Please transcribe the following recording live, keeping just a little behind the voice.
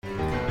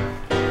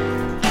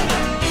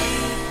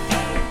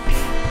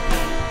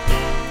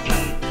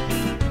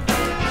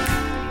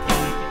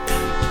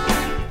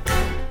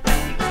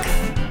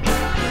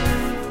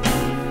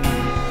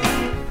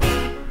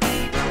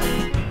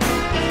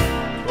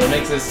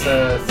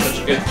was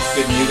such good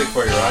music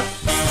for you, Rod?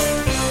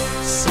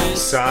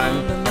 Sun.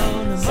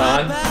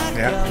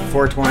 Yeah,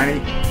 420.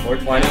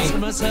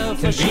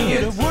 420.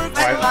 Convenient.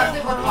 I love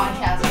that we're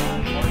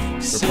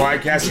podcasting. We're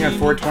podcasting on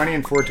 420,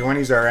 and 420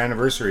 is our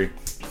anniversary.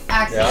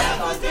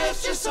 Accidental. Was it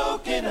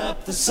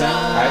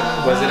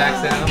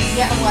accidental?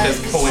 Yeah, it was.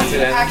 Just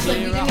coincidence. Actually,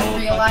 we didn't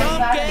realize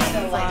that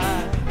until like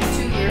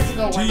 2 years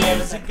ago when I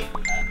was like,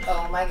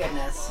 oh my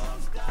goodness.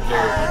 Our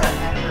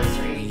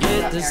anniversary.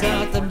 Which is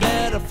not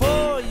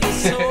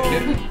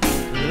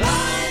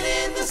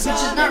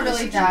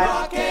really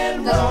that.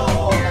 Doesn't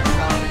hold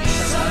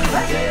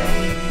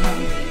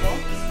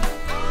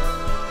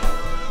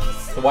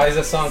So why is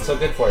this song so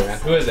good for you, man?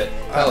 Who is it?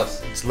 Tell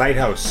us. It's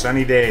Lighthouse,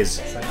 Sunny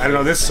Days. I don't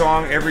know, this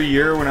song every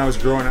year when I was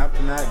growing up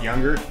and that,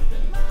 younger,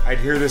 I'd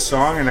hear this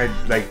song and I'd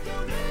like,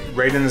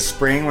 right in the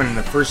spring when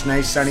the first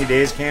nice sunny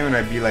days came, and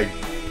I'd be like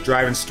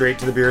driving straight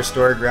to the beer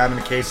store, grabbing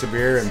a case of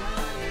beer and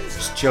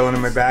just chilling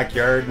in my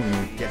backyard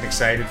and getting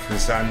excited for the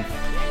sun.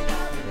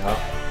 Yeah.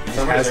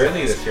 Summer's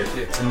early this year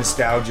too. It's a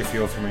nostalgia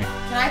feel for me.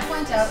 Can I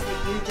point out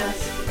that you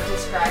just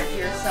described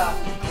yourself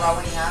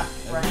growing up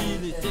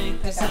running to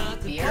pick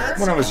up beer?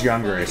 When I was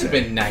younger, I You've said.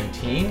 been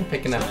 19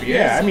 picking up beer.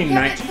 Yeah, I mean,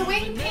 Yeah, but the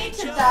way you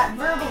painted that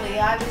verbally,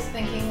 I was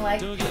thinking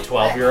like A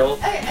 12-year-old?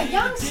 A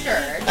youngster,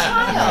 a No,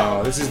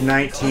 child. this is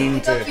 19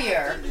 Pick up to...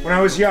 beer. When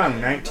I was young,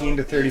 19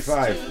 to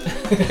 35.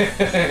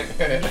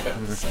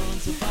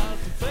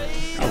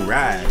 All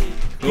right.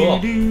 Cool.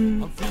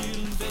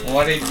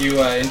 Why did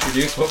you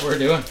introduce what we're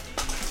doing?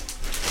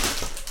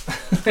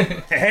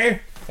 Hey,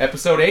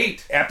 Episode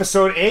 8.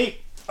 episode 8,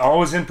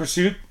 Always in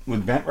Pursuit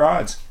with Bent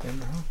Rods.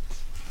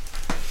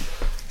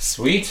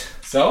 Sweet.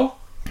 So,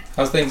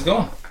 how's things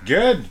going?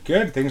 Good.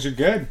 Things are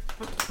good.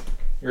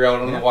 You're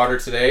out on the water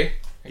today.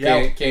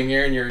 Yeah. Came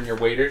here and you're in your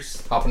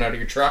waders, hopping out of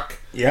your truck.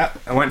 Yeah,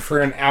 I went for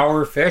an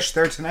hour fish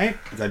there tonight.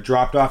 Got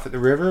dropped off at the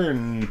river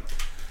and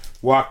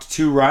walked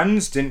 2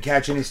 runs. Didn't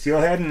catch any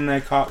steelhead, and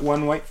I caught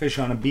 1 whitefish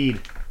on a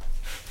bead.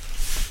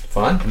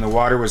 Fun? And the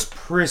water was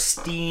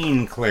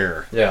pristine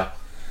clear. Yeah.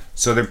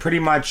 So they're pretty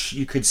much,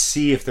 you could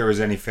see if there was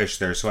any fish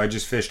there. So I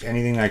just fished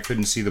anything I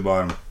couldn't see the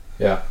bottom.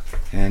 Yeah.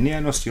 And yeah,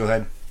 no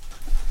steelhead.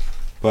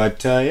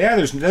 But yeah,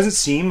 it doesn't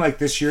seem like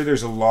this year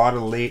there's a lot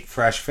of late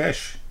fresh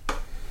fish.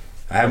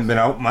 I haven't been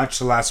out much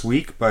the last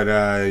week, but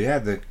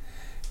yeah,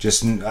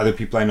 just other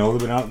people I know that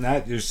have been out in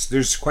that.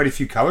 There's quite a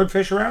few colored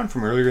fish around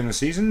from earlier in the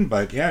season,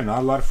 but yeah, not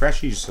a lot of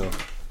freshies. So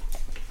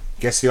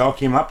guess they all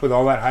came up with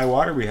all that high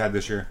water we had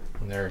this year.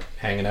 And they're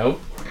hanging out?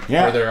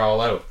 Yeah. Or they're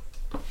all out?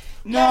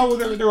 No,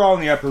 they're all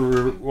in the upper.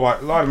 A lot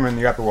of them are in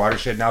the upper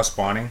watershed now,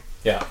 spawning.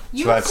 Yeah.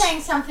 You So were that's-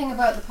 saying something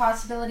about the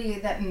possibility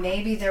that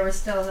maybe there was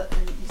still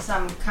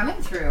some coming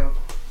through.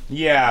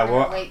 Yeah, We're gonna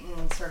well, wait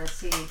and sort of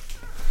see.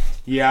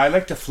 yeah, I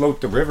like to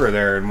float the river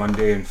there in one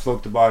day and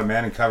float the bottom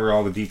end and cover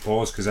all the deep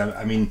holes because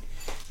I mean,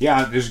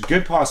 yeah, there's a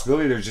good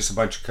possibility there's just a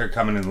bunch of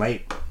coming in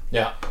late.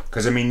 Yeah.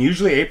 Because I mean,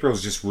 usually April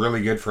is just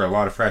really good for a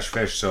lot of fresh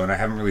fish. So, and I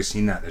haven't really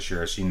seen that this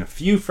year. I've seen a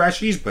few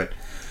freshies, but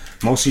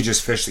mostly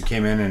just fish that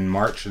came in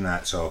March and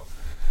that. So,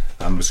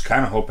 I was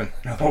kind of hoping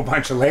a whole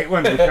bunch of late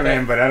ones would come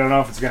in, but I don't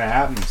know if it's going to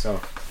happen.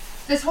 So,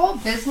 This whole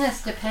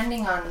business,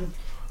 depending on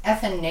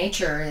effing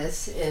nature,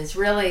 is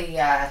really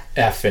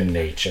F in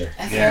nature.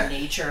 effing Yeah.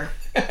 nature.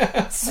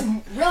 It's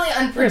really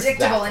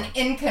unpredictable and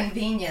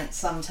inconvenient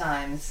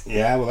sometimes.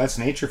 yeah, well, that's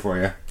nature for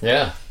you.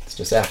 Yeah. It's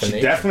just F in She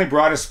nature. definitely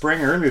brought us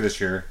spring early this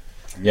year.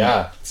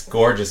 Yeah. It's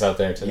gorgeous out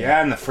there today.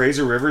 Yeah, and the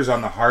Fraser River's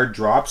on the hard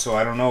drop, so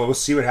I don't know. We'll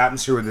see what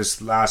happens here with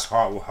this last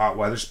hot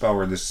weather spell,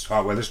 or this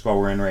hot weather spell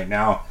we're in right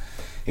now.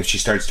 If she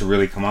starts to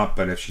really come up,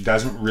 but if she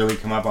doesn't really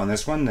come up on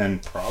this one, then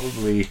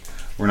probably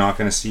we're not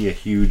going to see a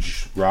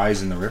huge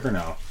rise in the river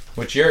now.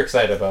 Which you're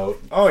excited about.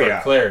 Oh, for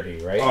yeah.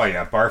 clarity, right? Oh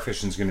yeah, bar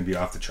fishing's going to be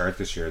off the chart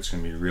this year. It's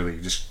going to be really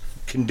just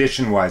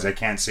condition-wise. I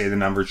can't say the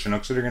number of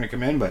Chinooks that are going to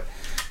come in, but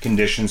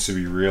conditions to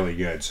be really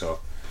good. So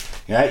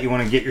yeah, you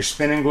want to get your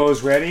spinning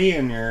glows ready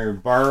and your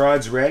bar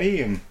rods ready,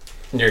 and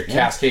Your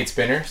Cascade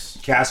spinners.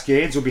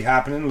 Cascades will be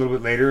happening a little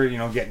bit later,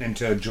 getting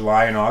into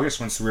July and August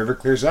once the river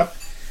clears up.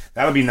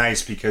 That'll be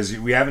nice because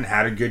we haven't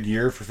had a good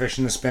year for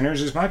fishing the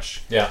spinners as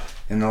much Yeah.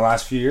 in the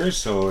last few years.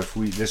 So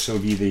this will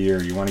be the year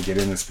you want to get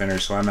in the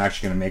spinners. So I'm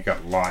actually going to make up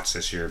lots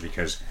this year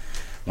because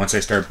once I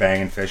start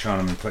banging fish on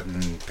them and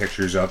putting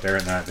pictures out there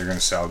and that, they're going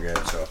to sell good.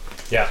 So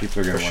Yeah.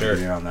 people are going for to want sure. to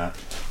get in on that.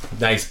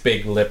 Nice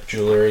big lip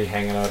jewelry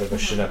hanging out of a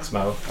Chinook's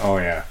mouth. Oh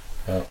yeah.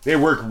 Yeah. They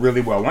work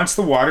really well. Once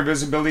the water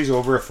visibility is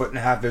over 1.5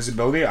 foot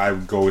visibility, I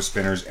would go with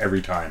spinners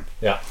every time.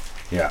 Yeah.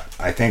 Yeah,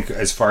 I think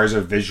as far as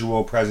a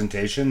visual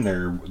presentation,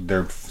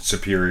 they're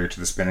superior to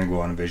the spinning glow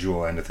on the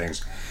visual end of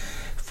things.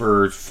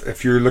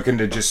 If you're looking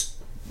to just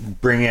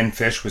bring in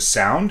fish with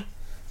sound,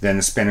 then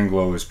the spinning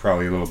glow is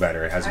probably a little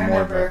better. It has I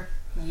more of a remember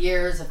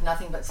years of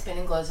nothing but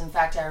spinning glows. In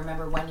fact, I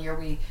remember one year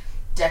we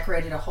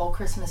decorated a whole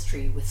Christmas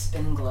tree with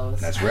spinning glows.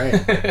 That's right.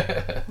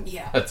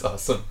 Yeah. That's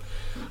awesome.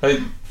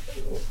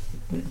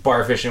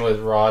 Bar fishing with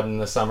Rod in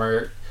the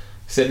summer,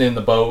 sitting in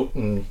the boat,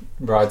 and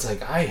Rod's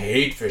like, I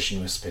hate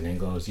fishing with spinning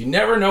glows. You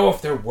never know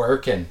if they're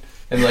working.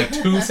 And like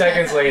 2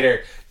 seconds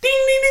later, ding,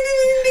 ding, ding,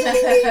 ding, ding,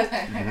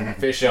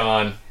 Fish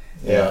on.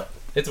 Yeah.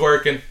 It's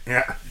working.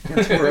 Yeah,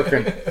 it's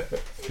working.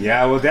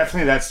 Yeah, well,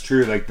 definitely that's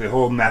true. Like the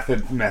whole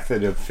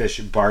method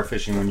of bar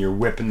fishing when you're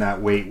whipping that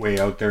weight way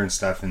out there and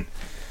stuff, and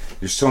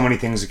there's so many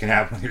things that can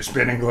happen with your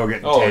spinning glow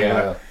getting tangled.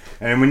 Yeah.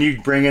 And when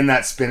you bring in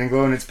that spinning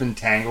glow and it's been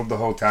tangled the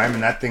whole time,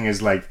 and that thing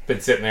is like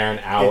been sitting there an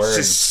hour. It's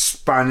just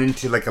spun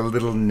into like a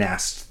little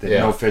nest that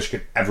no fish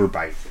could ever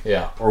bite.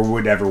 Yeah. Or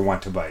would ever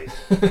want to bite.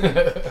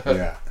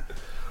 Yeah.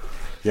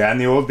 Yeah, in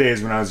the old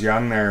days when I was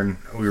young there and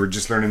we were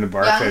just learning to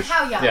bar fish.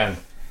 How young? Yeah.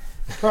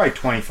 Probably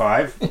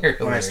 25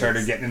 when I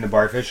started getting into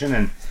bar fishing,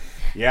 and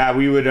yeah,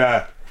 we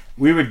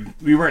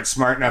weren't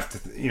smart enough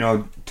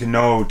to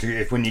know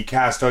if when you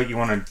cast out you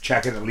want to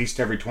check it at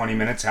least every 20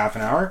 minutes, half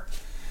an hour.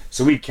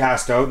 So we'd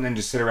cast out and then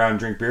just sit around and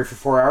drink beer for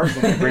 4 hours,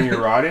 and you bring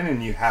your rod in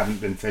and you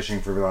haven't been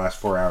fishing for the last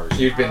 4 hours.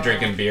 You've been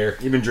drinking beer.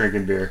 You've been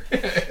drinking beer.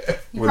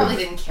 You probably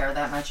didn't care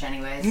that much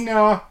anyways.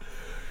 No.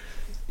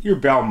 Your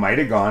bell might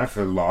have gone if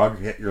a log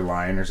hit your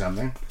line or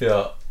something.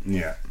 Yeah.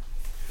 Yeah.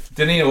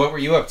 Danena, what were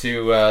you up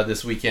to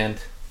this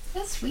weekend?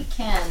 This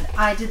weekend,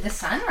 I did the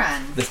sun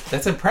run.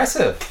 That's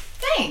impressive.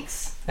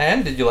 Thanks.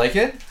 And did you like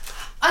it?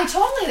 I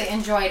totally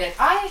enjoyed it.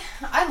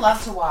 I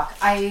love to walk.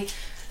 I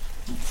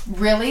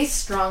really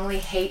strongly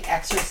hate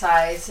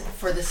exercise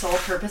for the sole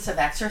purpose of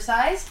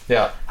exercise.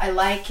 Yeah. I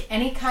like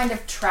any kind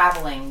of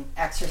traveling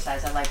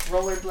exercise. I like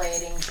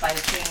rollerblading,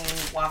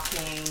 biking,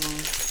 walking,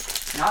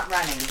 not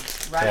running.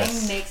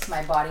 Running makes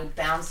my body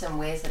bounce in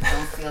ways that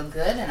don't feel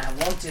good, and I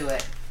won't do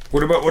it.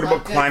 What about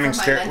climbing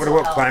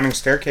climbing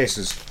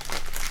staircases?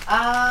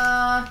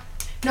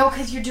 No,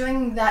 because you're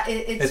doing that.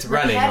 It's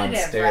running on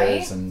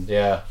stairs, right? and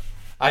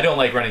I don't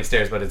like running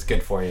stairs, but it's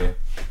good for you.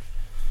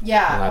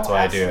 Yeah, and that's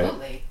why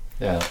absolutely. I do it.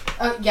 Yeah.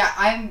 Oh yeah,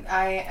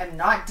 I am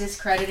not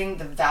discrediting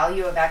the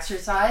value of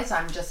exercise.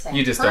 I'm just saying.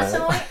 You just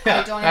personally, don't.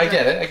 I don't. I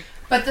get it.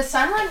 But the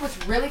sun run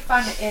was really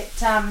fun.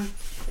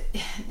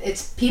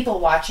 It's people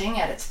watching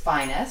at its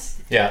finest.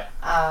 Yeah.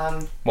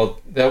 Well,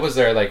 that was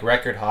their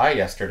record high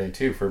yesterday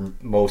too for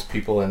most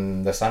people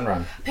in the sun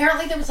run.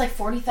 Apparently, there was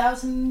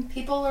 40,000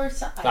 people or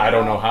something. I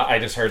don't know how. I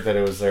just heard that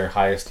it was their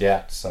highest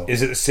yet. So.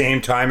 Is it the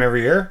same time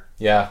every year?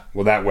 Yeah.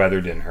 Well, that weather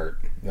didn't hurt.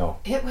 No.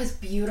 It was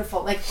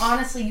beautiful.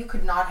 Honestly, you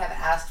could not have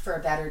asked for a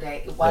better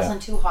day. It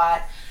wasn't too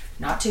hot,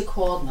 not too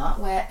cold,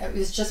 not wet. It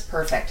was just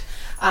perfect.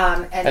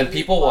 And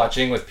people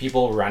watching with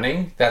people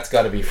running, that's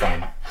got to be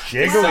fun.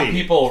 Jiggly. Some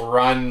people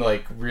run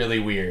really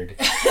weird.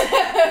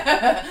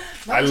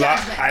 I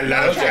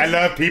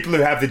love people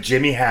who have the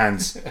Jimmy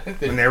hands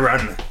when they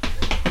run.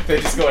 They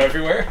just go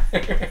everywhere.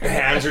 The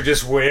hands are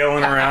just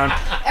wailing around.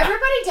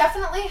 Everybody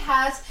definitely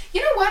has.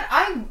 You know what?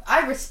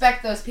 I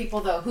respect those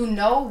people though who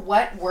know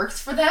what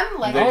works for them.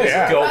 They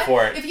just go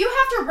for it. If you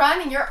have to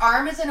run and your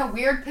arm is in a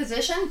weird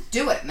position,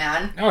 do it,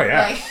 man. Oh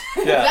yeah.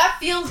 If that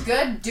feels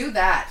good, do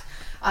that.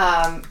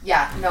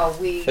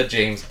 The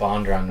James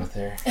Bond run with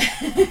her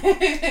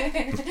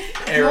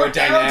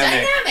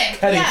aerodynamic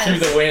heading through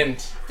the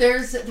wind.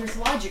 There's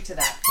logic to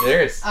that.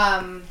 There's.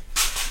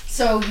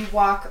 So you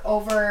walk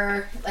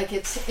over,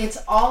 it's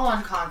all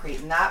on concrete,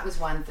 and that was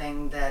one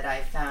thing that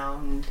I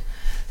found.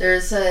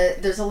 There's a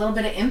little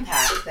bit of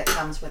impact that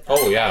comes with that.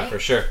 Oh yeah, for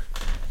sure.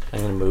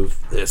 I'm gonna move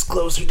this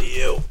closer to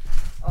you.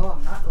 Oh,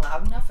 I'm not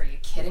loud enough. Are you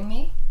kidding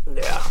me?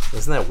 Yeah,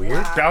 isn't that weird?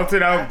 Wow, Belt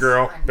it out,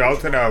 girl. unusual.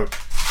 Belt it out.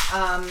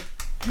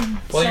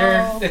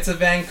 Well, it's a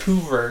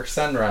Vancouver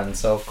sun run,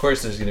 so of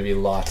course there's gonna be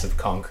lots of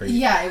concrete.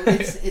 Yeah,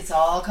 it's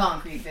all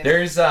concrete. Baby.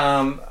 There's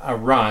a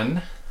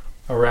run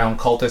around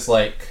Cultus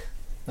Lake.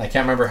 I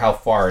can't remember how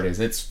far it is.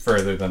 It's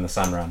further than the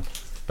sun run.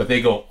 But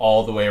they go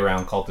all the way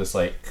around Cultus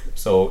Lake.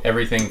 So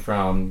everything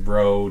from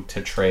road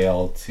to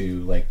trail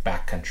to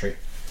backcountry.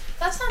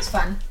 That sounds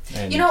fun.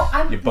 And you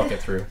book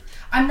it through.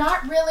 I'm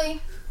not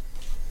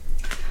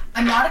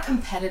a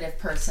competitive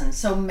person,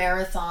 so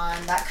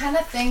marathon, that kind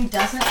of thing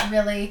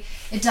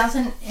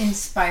doesn't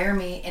inspire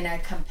me in a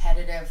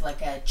competitive,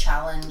 a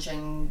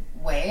challenging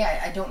way.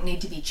 I don't need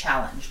to be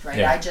challenged, right?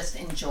 Yeah. I just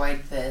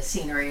enjoyed the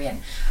scenery,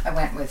 and I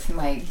went with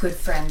my good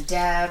friend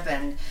Deb,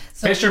 and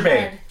so Fisher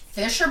Babe.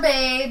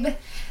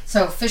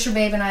 So Fisher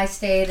Babe and I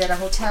stayed at a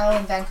hotel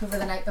in Vancouver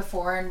the night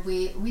before, and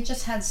we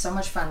just had so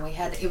much fun.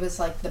 It was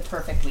the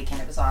perfect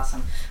weekend. It was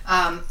awesome.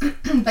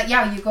 But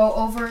yeah, you go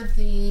over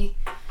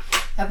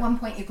at one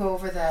point you go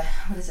over the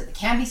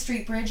Cambie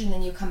Street Bridge, and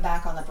then you come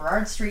back on the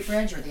Burrard Street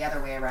Bridge, or the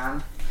other way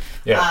around.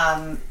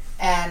 Yeah.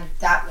 And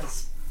that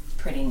was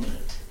pretty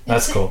neat.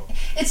 That's cool.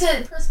 It's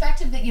a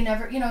perspective that you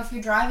never, if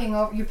you're driving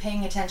over, you're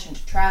paying attention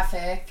to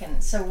traffic,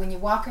 and so when you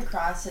walk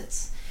across,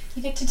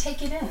 you get to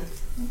take it in.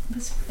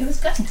 It was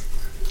good.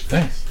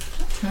 Thanks.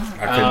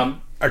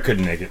 I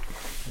couldn't make it.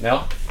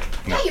 No?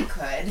 Yeah, you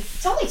could.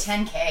 It's only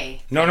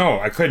 10K. No,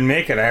 I couldn't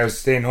make it. I was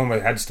staying home. I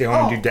had to stay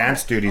home and do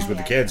dance duties with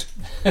the kids.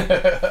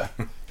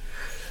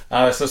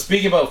 So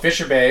speaking about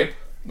Fisher Babe,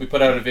 we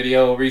put out a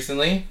video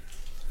recently.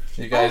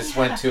 You guys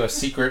went to a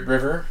secret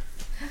river.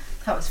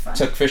 That was fun.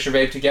 Took Fisher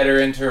Babe to get her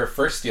into her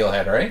first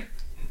steelhead, right?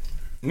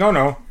 No.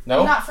 No?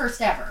 Not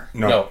first ever.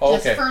 No. Oh,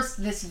 okay. Just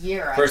first this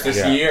year. First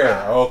this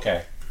year. Oh,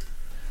 okay.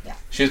 Yeah.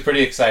 She was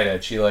pretty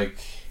excited. She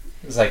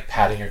It's like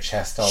patting her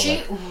chest all She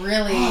like,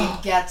 really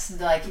gets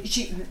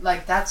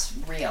that's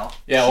real.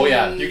 yeah, oh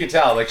yeah, you can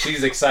tell like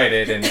she's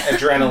excited and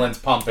adrenaline's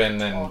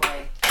pumping and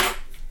Totally.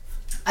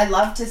 I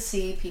love to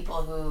see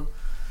people who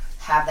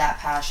have that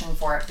passion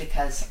for it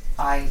because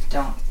I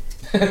don't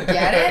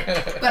get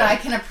it, but I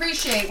can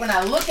appreciate when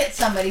I look at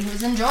somebody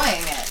who's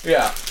enjoying it.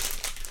 yeah.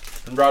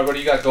 And Rod, what do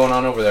you got going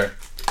on over there?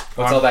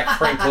 What's all that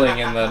crinkling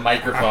in the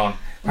microphone?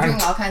 I'm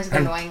doing all kinds of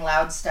annoying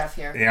loud stuff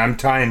here. Yeah, I'm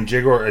tying a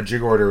jig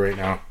order right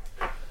now.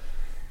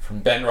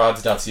 From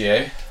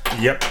bentrods.ca.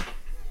 Yep.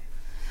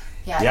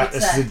 Yeah,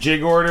 This is a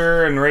jig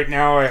order, and right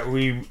now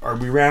we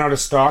ran out of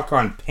stock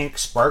on pink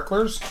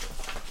sparklers.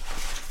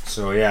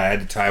 So yeah, I had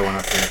to tie one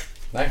up here.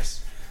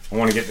 Nice. I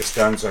want to get this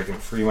done so I can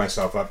free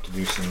myself up to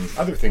do some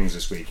other things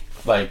this week.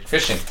 Like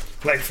fishing.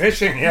 Like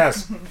fishing,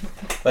 yes.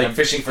 Like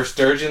fishing for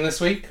sturgeon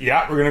this week.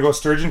 Yeah, we're gonna go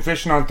sturgeon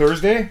fishing on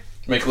Thursday.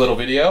 Make a little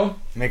video.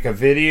 Make a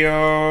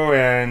video,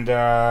 and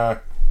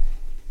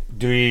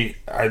do we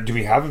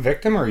have a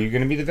victim? Or are you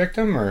gonna be the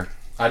victim? Or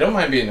I don't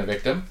mind being a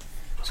victim.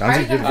 sounds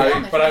like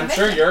you're. But I'm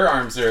sure your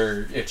arms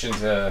are itching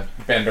to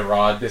bend a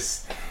rod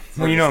this.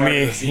 Well, you know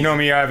me. You know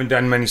me. I haven't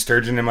done many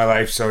sturgeon in my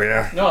life, so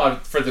yeah. No,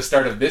 for the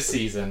start of this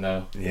season,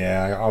 though.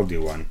 Yeah, I'll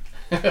do one.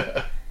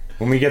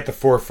 When we get the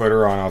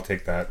 4-footer on, I'll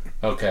take that.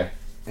 Okay.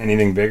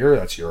 Anything bigger,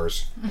 that's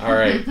yours. All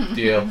right,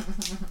 deal.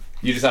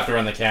 You just have to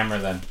run the camera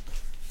then.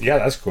 Yeah,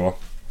 that's cool.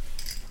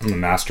 I'm a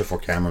masterful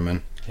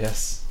cameraman.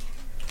 Yes.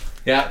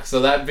 Yeah. So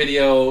that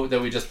video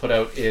that we just put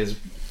out is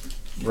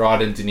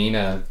Rod and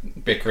Danena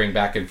bickering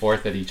back and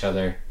forth at each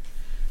other,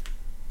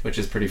 which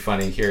is pretty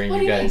funny hearing What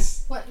you do you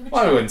guys. mean? Which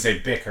Well, I wouldn't say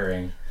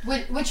bickering.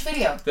 Which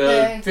video?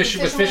 The fish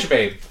with Fish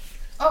Babe.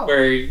 Oh.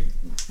 Where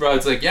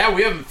Rod's like, yeah,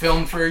 we haven't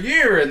filmed for a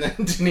year, and then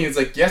Danine's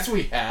like, yes,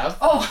 we have.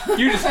 Oh.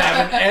 You just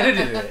haven't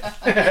edited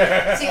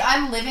it. See,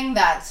 I'm living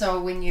that,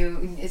 so when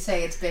you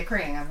say it's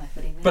bickering, I'm like,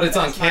 what do you mean? But it's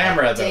on That's my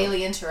camera, though.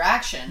 daily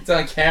interaction. It's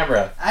on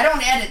camera. I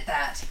don't edit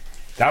that.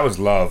 That was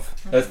love.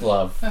 That's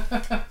love.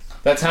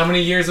 That's how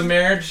many years of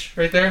marriage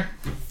right there?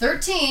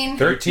 13.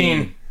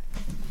 13,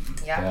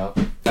 Yeah.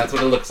 Yeah. That's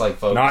what it looks like,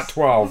 folks. not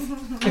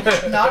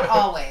 12. Not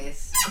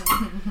always.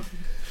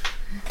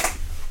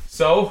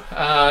 So,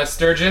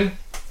 sturgeon.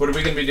 What are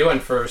we going to be doing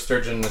for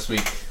sturgeon this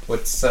week?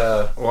 What's,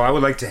 Well, I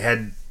would like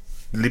to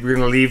we're going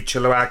to leave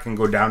Chilliwack and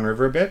go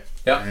downriver a bit.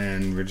 Yeah.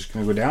 And we're just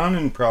going to go down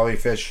and probably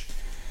fish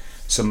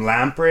some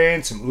lamprey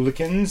and some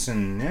oolikins,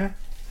 and yeah,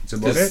 that's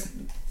about it.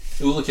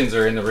 Oolikins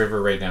are in the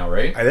river right now,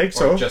 right? I think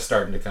so. Or just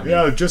starting to come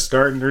Yeah, in. they're just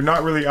starting. They're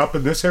not really up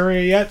in this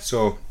area yet,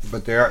 so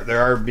but there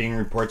are being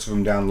reports of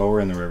them down lower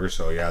in the river.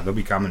 So yeah, they'll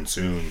be coming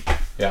soon.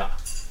 Yeah.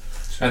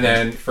 And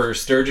then for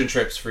sturgeon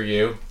trips for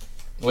you,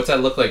 what's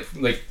that look like?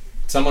 Like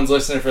someone's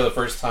listening for the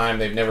first time,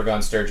 they've never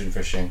gone sturgeon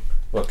fishing.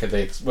 What could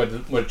they?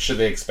 What should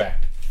they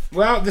expect?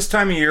 Well, this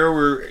time of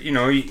year,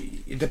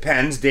 it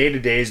depends. Day to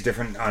day is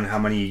different on how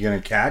many you're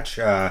gonna catch.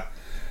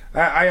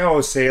 I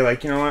always say,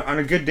 like, on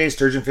a good day,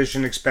 sturgeon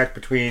fishing, expect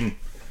between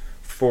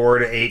 4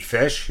 to 8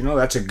 fish.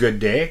 That's a good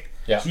day.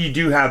 Yeah. So you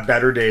do have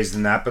better days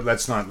than that, but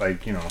let's not,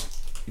 like, you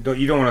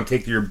don't want to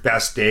take your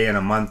best day in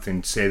a month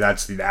and say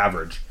that's the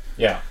average.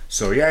 Yeah.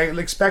 So yeah, I'll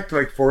expect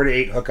like 4 to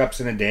 8 hookups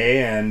in a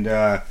day, and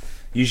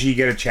usually you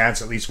get a chance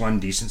at least one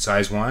decent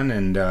sized one,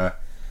 and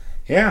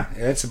yeah,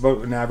 it's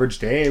about an average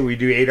day. We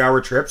do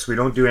 8-hour trips. We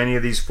don't do any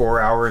of these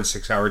 4-hour and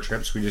 6-hour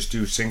trips. We just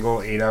do single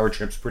 8-hour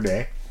trips per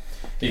day.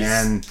 These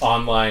And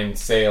online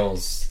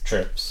sales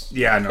trips.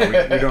 yeah, no, we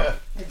don't.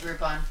 The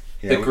Groupon.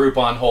 Yeah, The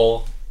Groupon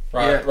hole.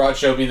 Yeah. Rod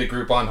showed me the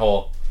Groupon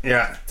hole.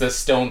 Yeah, It's a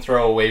stone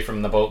throw away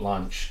from the boat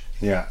launch.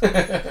 yeah.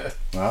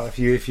 Well, if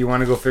you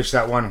want to go fish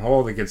that one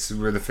hole that gets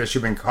where the fish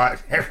have been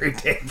caught every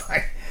day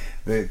by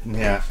the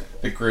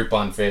The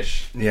Groupon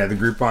fish. the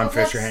Groupon fish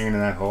that's- are hanging in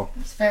that hole.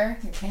 It's fair.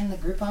 You're paying the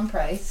Groupon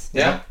price.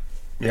 Yeah.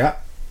 Yeah,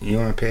 you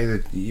want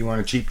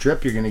a cheap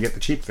trip, you're gonna get the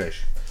cheap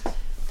fish.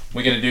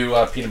 We gonna do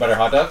peanut butter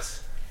hot dogs?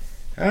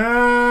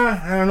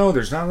 I don't know.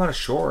 There's not a lot of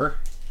shore.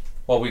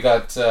 Well, we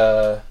got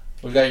your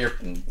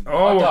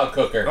hot dog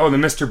cooker. Oh, the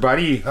Mr.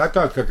 Buddy hot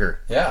dog cooker.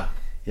 Yeah.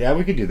 Yeah,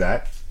 we could do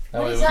that. That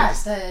What way is we can that?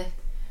 just- The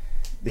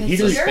The heater.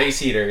 It's a heater? space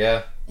heater,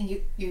 yeah. And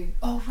you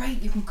oh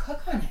right, you can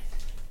cook on it.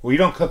 Well, you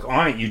don't cook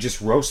on it. You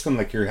just roast them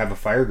like you have a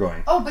fire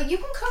going. Oh, but you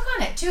can cook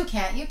on it too,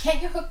 can't you?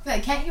 Can't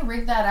you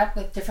rig that up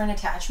with different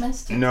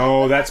attachments? To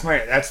No, cook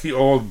with that's the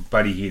old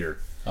Buddy heater.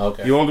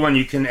 Okay. The old one,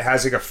 it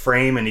has like a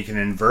frame and you can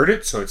invert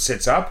it so it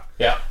sits up,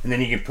 Yeah. and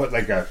then you can put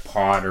like a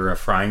pot or a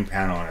frying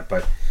pan on it,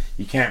 but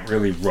you can't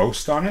really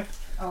roast on it.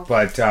 Okay.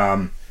 But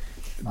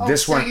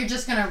this so one, you're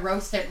just gonna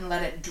roast it and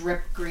let it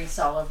drip grease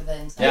all over the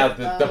inside.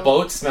 Yeah, the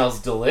boat smells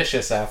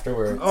delicious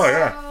afterwards. oh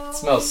yeah, It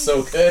smells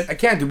so good. I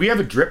can't. Did we have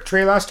a drip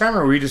tray last time,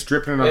 or were we just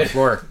dripping it on the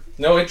floor?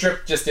 No, it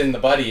dripped just in the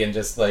buddy and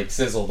just like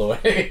sizzled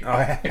away. Oh,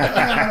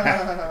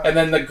 yeah. And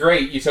then the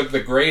grate, you took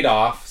the grate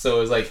off, so it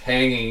was like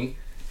hanging,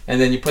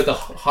 and then you put the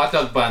hot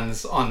dog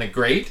buns on the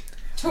grate,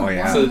 Oh,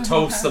 yeah. so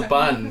toast the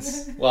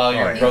buns while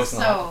you're Oh, yeah. roasting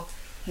them.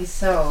 He's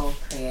so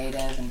creative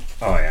and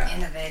Oh yeah.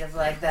 innovative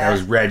like that. That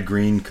was red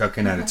green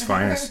cooking at its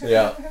finest.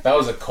 Yeah, that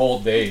was a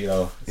cold day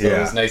though, so it Yeah.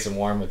 was nice and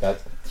warm with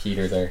that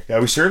heater there. Yeah,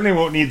 we certainly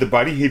won't need the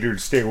buddy heater to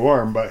stay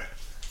warm, but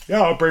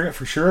yeah, I'll bring it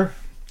for sure.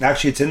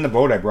 Actually, it's in the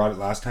boat. I brought it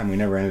last time. We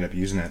never ended up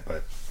using it,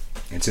 but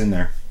it's in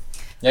there.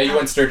 Yeah, you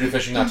went sturgeon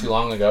fishing not too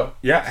long ago.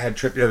 Yeah, I had a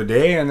trip the other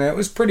day, and it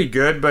was pretty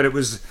good, but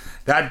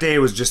that day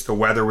was just the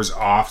weather was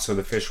off, so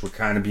the fish were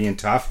kind of being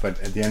tough,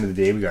 but at the end of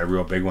the day, we got a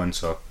real big one,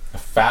 so. A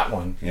fat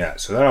one. Yeah,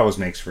 so that always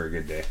makes for a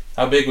good day.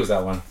 How big was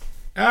that one?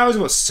 It was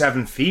about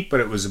 7 feet, but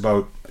it was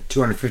about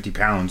 250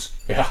 pounds.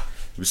 Yeah.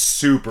 It was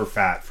super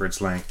fat for its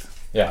length.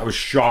 Yeah. I was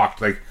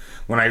shocked. Like,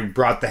 when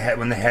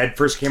the head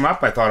first came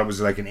up, I thought it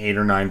was like an 8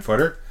 or 9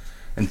 footer.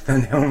 And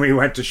then when we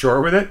went to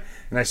shore with it,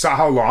 and I saw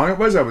how long it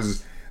was, I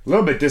was a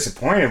little bit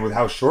disappointed with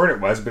how short it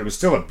was, but it was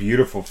still a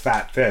beautiful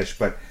fat fish.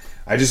 But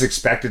I just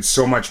expected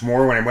so much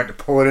more when I went to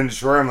pull it into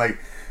shore. I'm like,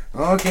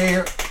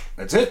 okay,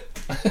 that's it.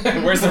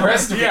 Where's the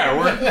rest of it?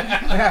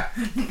 Yeah.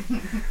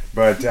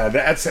 But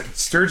that's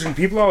sturgeon.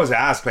 People always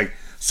ask, like,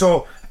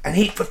 so an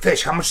 8-foot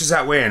fish, how much does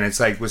that weigh? And it's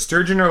like, with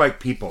sturgeon are like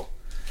people.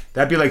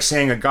 That'd be like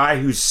saying a guy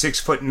who's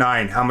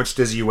 6'9", how much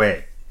does he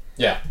weigh?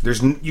 Yeah.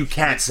 You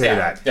can't say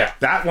that. Yeah.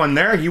 That one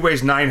there, he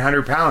weighs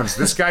 900 pounds.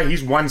 This guy,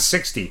 he's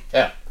 160.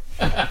 Yeah.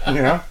 You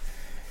know?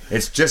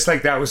 It's just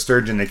like that with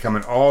sturgeon. They come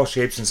in all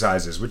shapes and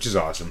sizes, which is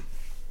awesome.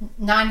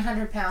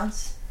 900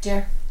 pounds,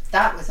 dear.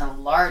 That was a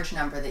large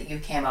number that you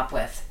came up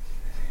with.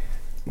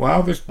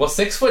 Well,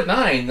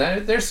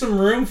 6'9". There's some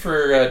room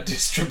for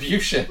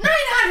distribution.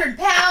 900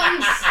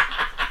 pounds.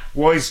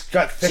 Well, he's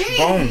got thick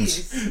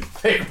bones.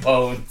 Thick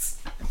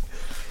bones.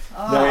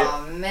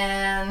 Oh,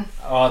 man.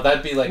 Oh,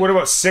 that'd be like... What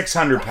about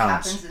 600 What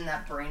pounds? happens in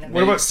that brain of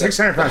What about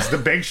 600 pounds? The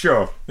Big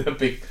Show. The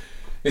big...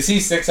 Is he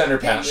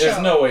 600 pounds? Big There's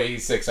Show. no way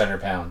he's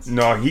 600 pounds.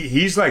 No,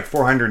 he's like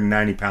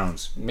 490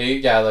 pounds. Maybe,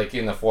 yeah, like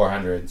in the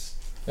 400s.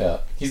 Yeah.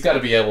 He's got to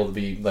be able to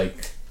be,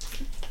 like,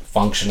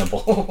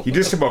 functionable. He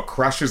just about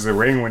crushes the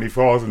ring when he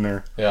falls in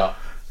there. Yeah.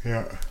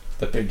 Yeah.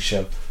 The Big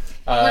Show.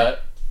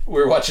 We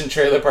were watching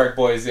Trailer Park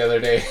Boys the other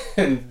day,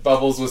 and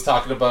Bubbles was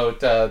talking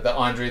about the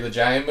Andre the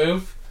Giant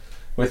move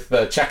with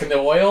checking the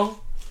oil,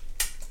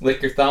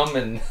 lick your thumb,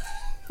 and...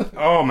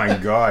 Oh my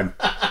God.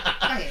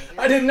 I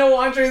didn't know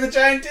Andre the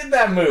Giant did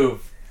that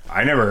move.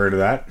 I never heard of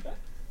that.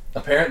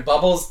 Apparent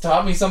Bubbles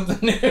taught me something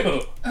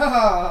new.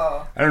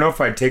 Oh. I don't know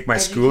if I'd take my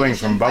schooling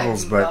from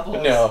Bubbles, but...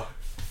 No.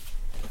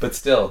 But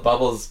still,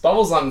 Bubbles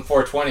on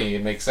 420,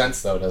 it makes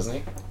sense though, doesn't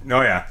he?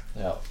 Oh, yeah.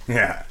 Yeah.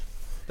 Yeah.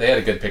 They had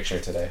a good picture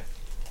today.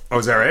 Oh,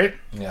 is that right?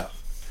 Yeah.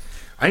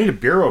 I need a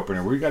beer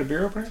opener. We got a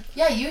beer opener?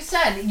 Yeah, you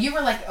said, you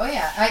were like, oh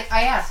yeah.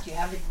 I asked, you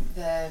have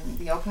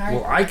the opener?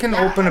 Well, I can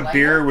open a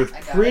beer with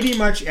pretty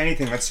much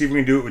anything. Let's see if we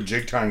can do it with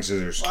jig tying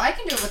scissors. Well, I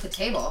can do it with a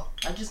table.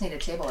 I just need a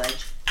table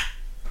edge.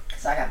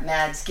 Because I got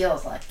mad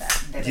skills like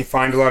that. Do you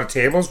find a lot of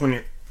tables when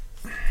you...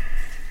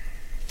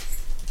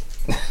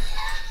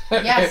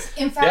 Yes,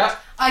 in fact, Yeah.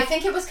 I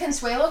think it was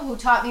Consuelo who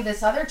taught me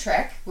this other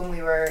trick when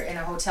we were in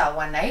a hotel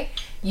one night.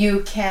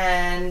 You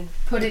can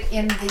put it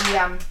in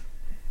the,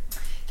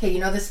 you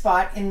know the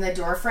spot in the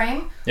door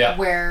frame? Yeah.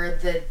 Where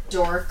the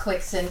door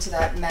clicks into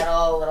that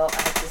metal little, I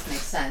hope this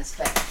makes sense,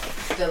 but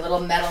the little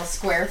metal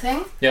square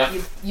thing? Yeah.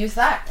 You use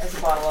that as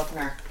a bottle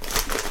opener.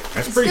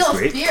 That's It pretty spills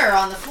sweet. beer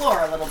on the floor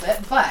a little bit,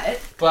 but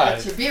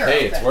it's your beer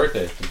hey, open. it's worth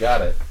it. You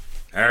got it.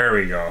 There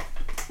we go.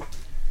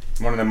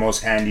 One of the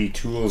most handy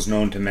tools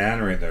known to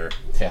man right there.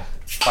 Yeah.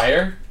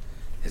 Fire?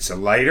 It's a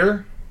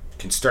lighter. You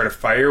can start a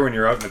fire when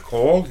you're out in the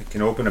cold. You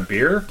can open a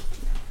beer.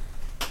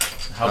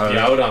 Help you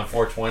out on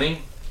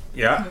 420?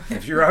 Yeah.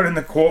 If you're out in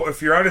the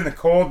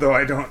cold, though,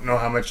 I don't know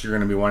how much you're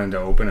going to be wanting to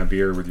open a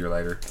beer with your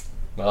lighter.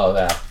 Well,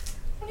 that.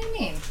 What do you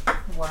mean?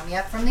 Warm you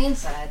up from the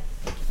inside.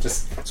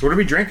 Just So what are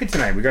we drinking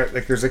tonight? We got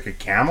there's like a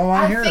Camel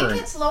on here. I think or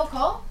it's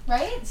local,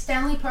 right?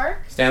 Stanley Park.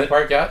 Stanley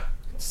Park, yeah.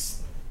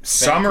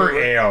 Summer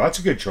Vancouver. ale. That's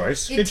a good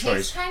choice. It Good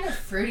tastes choice. kind of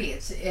fruity.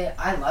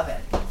 I love it.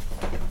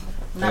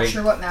 I'm not Like-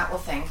 sure what Matt will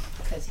think.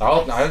 Cause he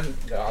I'll, likes-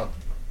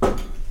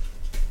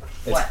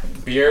 it's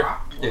What? beer.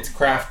 It's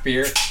craft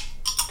beer.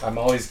 I'm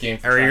always game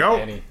for There you trying go.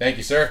 Handy. Thank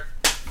you, sir.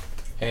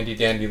 Handy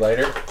dandy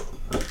lighter.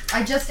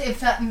 it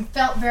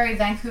felt very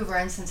Vancouver,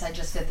 and since I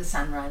just did the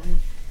sun run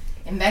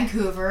in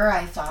Vancouver,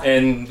 I thought.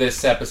 In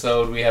this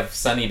episode, we have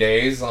Sunny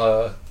Days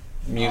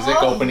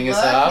music opening us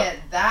look up. At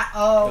that.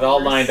 Oh, It all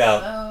we're lined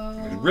up. so-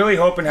 Really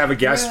hoping to have a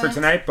guest for Good.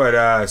 tonight, but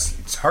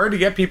it's hard to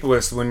get people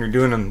this when you're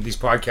doing these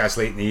podcasts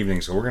late in the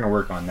evening, so we're going to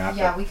work on that.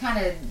 Yeah, we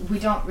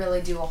don't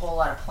really do a whole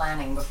lot of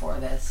planning before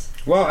this.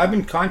 Well, I've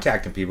been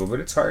contacting people, but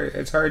it's hard.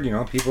 It's hard,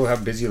 people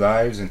have busy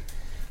lives, and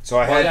so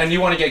I had. And you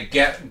want to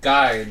get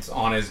guides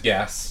on his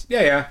guests,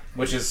 Yeah.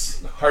 which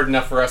is hard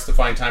enough for us to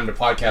find time to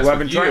podcast Well, I've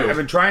with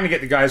been trying to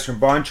get the guys from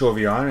Bon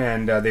Jovi on,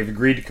 and they've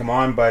agreed to come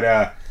on.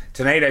 But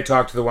tonight I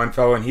talked to the one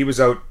fellow, and he was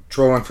out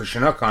trolling for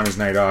Chinook on his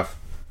night off.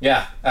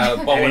 Yeah,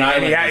 but And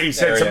when he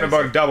said something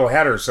about a double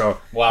header. So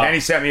Wow. and he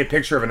sent me a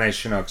picture of a nice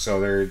Chinook.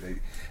 So and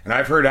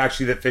I've heard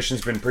actually that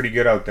fishing's been pretty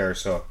good out there.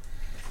 So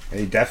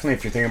hey, definitely,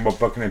 if you're thinking about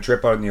booking a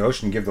trip out in the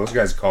ocean, give those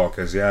guys a call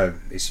because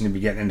they seem to be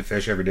getting into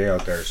fish every day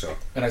out there. So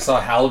And I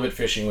saw halibut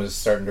fishing was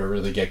starting to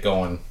really get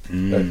going.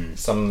 That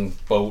some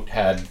boat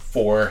had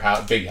 4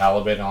 big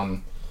halibut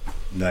on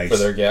Nice. for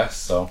their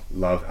guests. So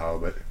Love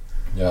halibut.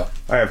 yeah,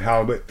 I have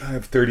halibut. I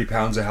have 30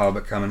 pounds of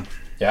halibut coming.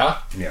 yeah.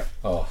 Yeah.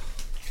 Oh,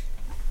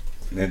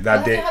 That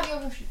We'll day. have to have you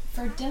over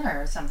for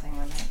dinner or something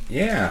one night.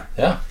 Yeah.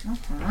 yeah.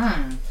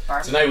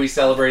 Barbecue. Tonight we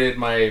celebrated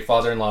my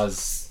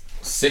father-in-law's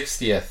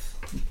 60th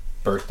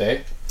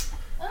birthday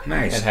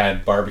Nice. and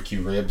had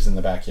barbecue ribs in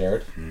the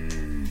backyard.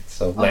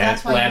 So Oh,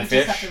 that's why land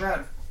you're fish. just up the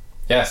road.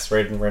 Yes,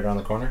 right around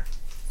the corner.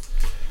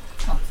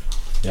 Oh.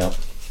 Yep.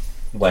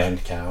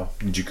 Land cow.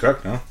 Did you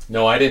cook? No.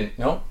 No, I didn't.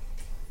 Nope.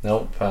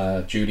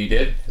 Judy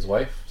did, his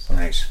wife. So.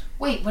 Nice.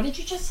 Wait, what did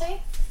you just say?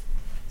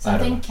 I don't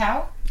Something know.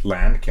 cow?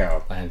 Land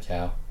cow. Land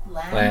cow.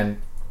 Lamb?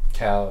 Land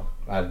cow.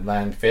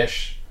 Land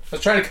fish. I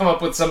was trying to come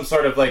up with some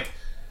sort of like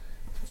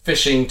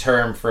fishing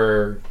term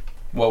for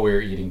what we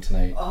were eating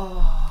tonight.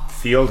 Oh.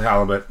 Field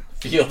halibut.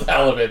 Field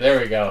halibut. There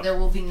we go. There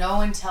will be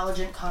no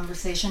intelligent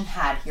conversation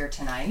had here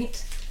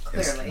tonight.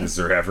 Clearly. Is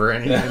there ever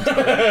any?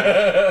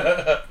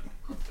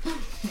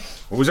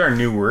 What was our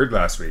new word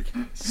last week?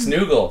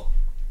 Snoogle.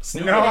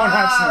 No,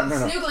 not no.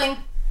 Snoogling.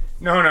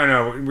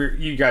 No.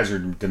 You guys are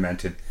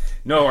demented.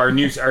 No, our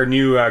new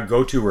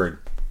go-to word.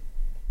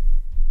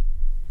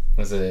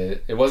 Was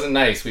it? It wasn't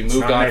nice. We moved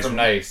not on nice. from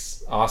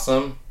nice.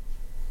 Awesome.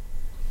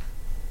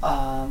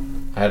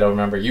 Um, I don't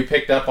remember. You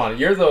picked up on it.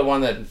 You're the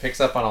one that picks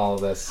up on all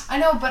of this. I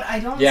know, but I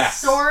don't Yes.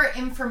 store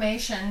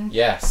information.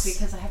 Yes.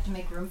 Because I have to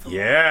make room for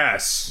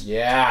Yes.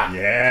 Yeah.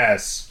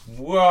 Yes.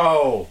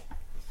 Whoa.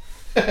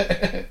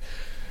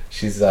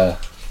 She's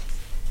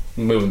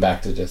moving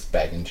back to just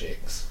bagging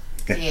jigs.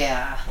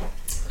 Yeah.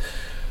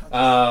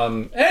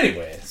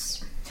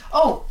 Anyways.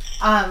 Oh,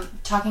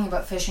 talking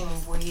about fishing,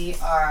 we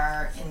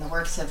are in the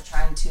works of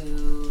trying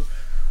to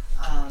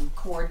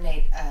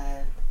coordinate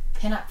a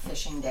pinup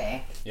fishing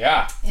day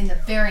Yeah. in the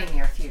very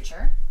near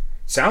future.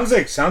 Sounds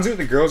like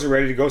the girls are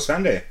ready to go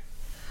Sunday.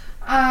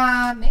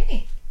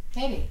 Maybe.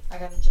 I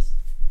gotta just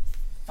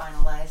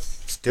finalize.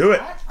 Let's do it.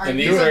 That. Are And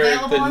you these are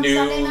available the on new-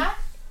 Sunday, Matt?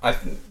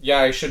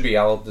 I should be.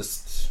 I'll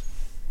just.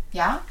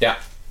 Yeah? Yeah.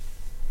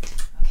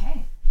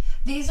 Okay.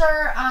 These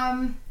are,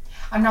 I'm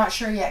not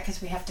sure yet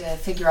because we have to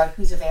figure out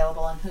who's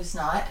available and who's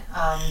not.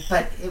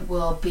 But it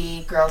will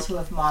be girls who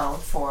have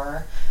modeled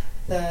for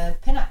the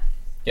pinup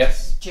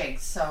Yes.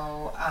 jigs.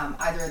 So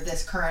either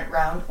this current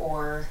round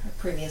or a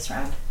previous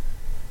round.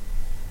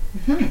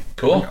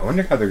 Cool. I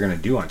wonder how they're gonna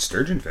do on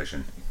sturgeon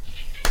fishing.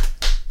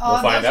 Oh,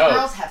 We'll find those out.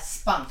 girls have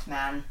spunked,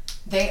 man.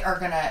 They are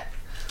gonna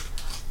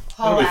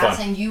It'll haul be ass,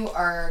 fun. and you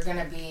are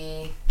gonna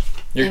be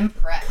You're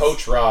impressed.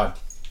 Coach Rod.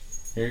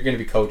 You're going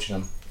to be coaching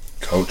them.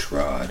 Coach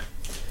Rod.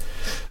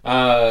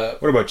 Uh,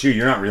 What about you?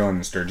 You're not reeling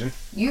the sturgeon.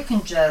 You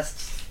can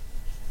just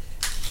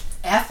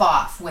F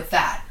off with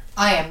that.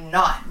 I am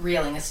not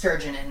reeling a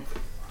sturgeon in.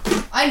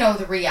 I know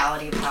the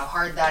reality of how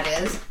hard that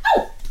is.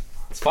 Oh!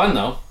 it's fun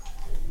though.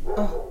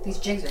 Oh, these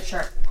jigs are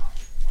sharp.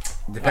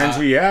 Depends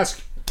who you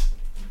ask.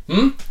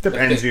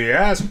 Depends who you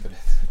ask.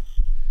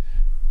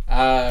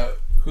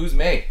 Who's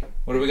May?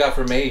 What do we got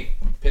for May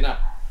pinup?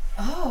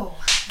 Oh,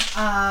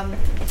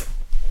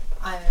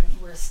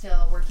 we're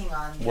still working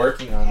on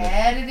Working on it.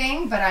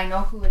 editing, but I know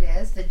who it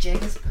is. The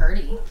jig is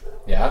Purdy,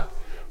 Yeah.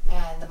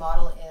 and the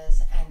model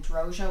is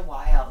Androsia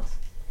Wild.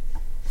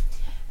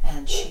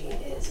 And she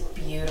is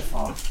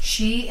beautiful.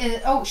 She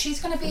is. Oh,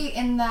 she's going to be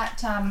in that.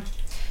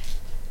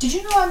 Did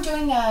you know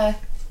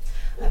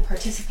I'm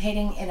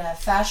participating in a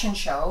fashion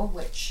show,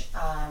 which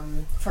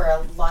for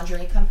a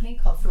lingerie company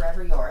called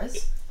Forever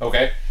Yours,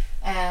 Okay.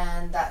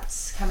 and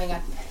that's coming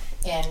up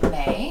in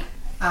May.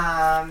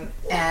 And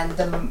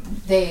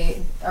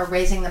they are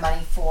raising the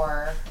money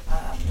for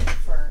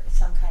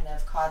some kind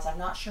of cause. I'm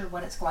not sure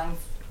what it's going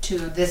to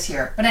this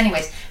year, but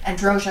anyways,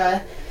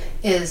 Androsia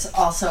is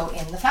also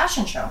in the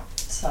fashion show.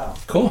 So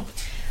Cool.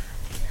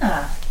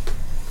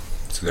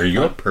 So there you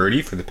go.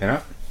 Purdy for the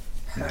pinup.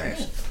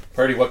 Nice.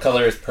 Purdy. What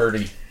color is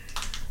Purdy?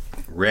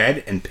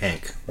 Red and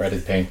pink. Red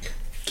and pink.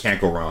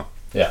 Can't go wrong.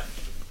 Yeah.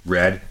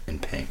 Red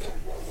and pink.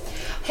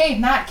 Hey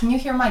Matt, can you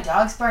hear my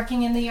dogs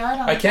barking in the yard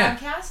on I the can.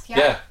 podcast?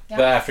 Yeah.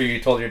 After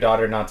you told your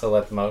daughter not to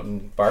let them out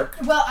and bark.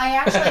 Well, I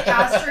actually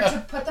asked her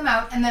to put them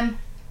out and then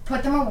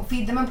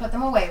feed them and put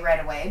them away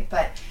right away,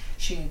 but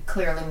she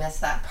clearly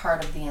missed that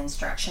part of the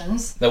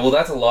instructions. Well,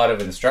 that's a lot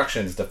of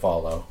instructions to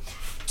follow.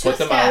 Two Put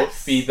them out,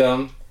 steps. feed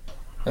them,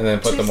 and then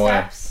put Two them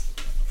steps.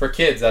 away. For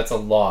kids, that's a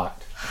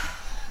lot.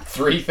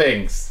 3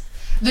 things.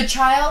 The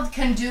child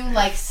can do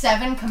like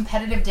 7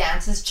 competitive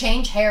dances,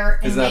 change hair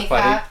and Isn't that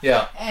makeup. funny?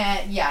 Yeah.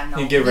 And yeah, no.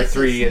 You give her this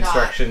 3 is not-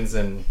 instructions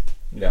and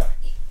yeah.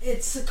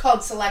 It's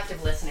called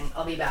selective listening.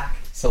 I'll be back.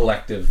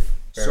 Selective.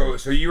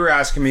 So you were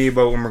asking me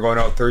about when we're going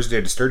out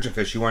Thursday to sturgeon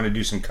fish. You want to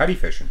do some cutty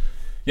fishing?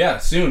 Yeah,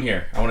 soon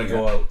here. I want to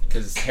go out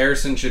because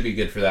Harrison should be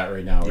good for that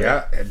right now. Right?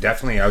 Yeah,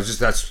 definitely. I was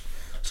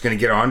going to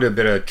get on to a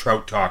bit of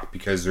trout talk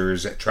because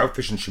trout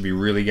fishing should be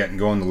really getting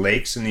going. The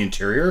lakes in the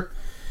interior.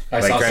 I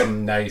saw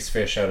some nice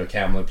fish out of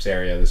Kamloops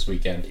area this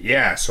weekend.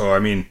 Yeah, so I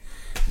mean,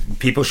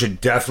 people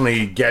should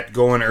definitely get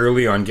going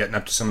early on getting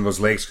up to some of those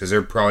lakes because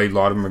they're probably a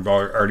lot of them have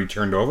already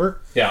turned over.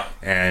 Yeah.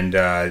 And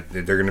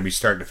they're going to be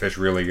starting to fish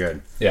really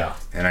good. Yeah.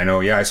 And I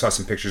know, I saw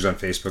some pictures on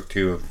Facebook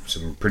too of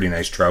some pretty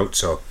nice trout.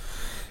 So,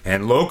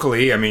 and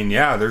locally, I mean,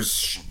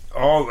 there's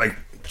all like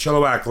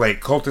Chilliwack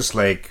Lake, Cultus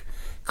Lake,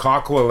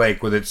 Coquille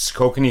Lake with its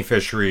kokanee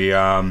fishery.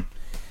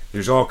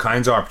 There's all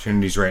kinds of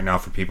opportunities right now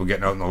for people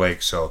getting out in the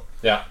lake. So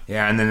yeah,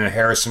 and then the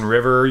Harrison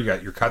River, you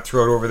got your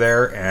cutthroat over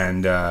there,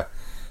 and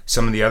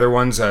some of the other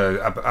ones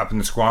up in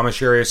the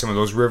Squamish area. Some of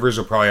those rivers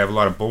will probably have a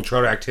lot of bull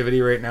trout activity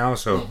right now.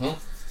 So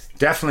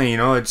definitely,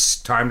 it's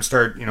time to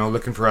start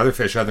looking for other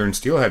fish other than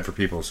steelhead for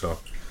people. So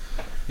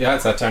yeah,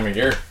 it's that time of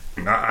year.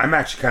 I'm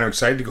actually kind of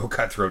excited to go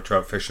cutthroat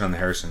trout fishing on the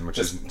Harrison, which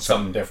Just is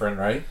something different,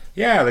 right?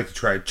 Yeah, I like to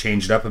try to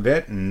change it up a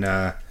bit, and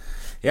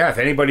if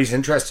anybody's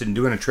interested in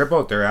doing a trip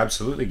out there,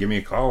 absolutely give me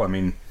a call. I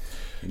mean,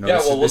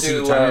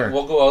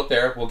 we'll go out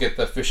there. We'll get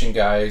the fishing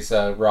guys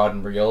rod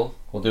and reel.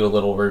 We'll do a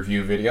little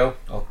review video.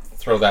 I'll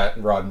throw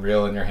that rod and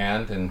reel in your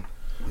hand, and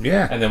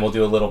then we'll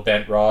do a little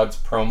bent rods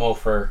promo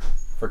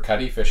for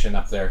cutty fishing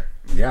up there.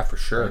 Yeah, for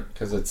sure.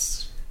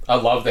 Because I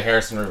love the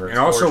Harrison River. And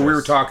also, we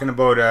were talking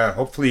about,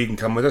 hopefully you can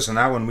come with us on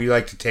that one. We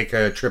like to take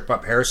a trip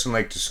up Harrison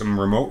Lake to some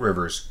remote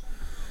rivers.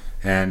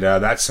 And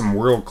that's some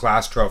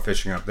world-class trout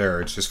fishing up there.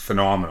 It's just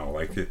phenomenal.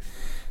 Like,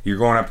 you're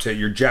going up to,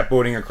 you're jet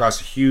boating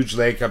across a huge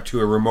lake up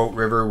to a remote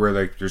river where,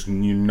 like,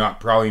 you're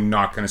probably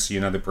not going to see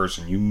another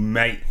person. You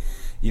might,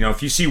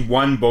 if you see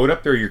one boat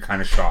up there, you're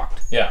kind of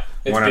shocked. Yeah,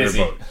 it's one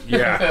busy. Other boat.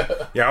 Yeah.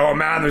 Yeah, oh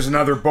man, there's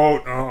another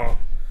boat. Oh.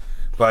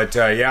 But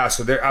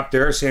so they're up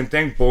there, same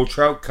thing. Bull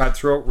trout,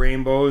 cutthroat,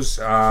 rainbows.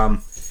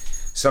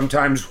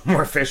 Sometimes when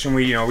we're fishing,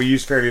 we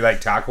use fairly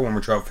light tackle when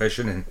we're trout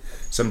fishing, and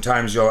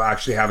sometimes you'll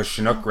actually have a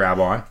chinook grab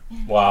on.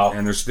 Wow.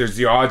 And there's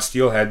the odd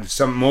steelhead.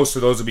 Most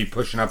of those will be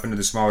pushing up into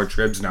the smaller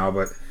tribs now,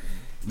 but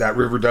that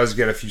river does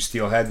get a few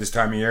steelhead this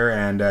time of year,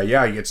 and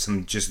you get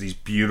some just these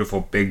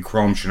beautiful big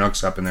chrome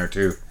chinooks up in there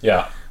too.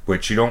 Yeah.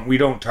 Which we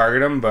don't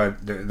target them,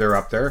 but they're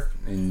up there,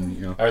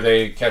 and Are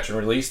they catch and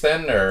release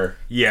then, or?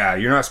 Yeah,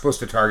 you're not supposed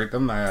to target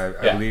them, I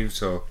believe.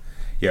 So,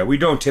 yeah, we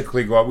don't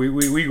typically go up.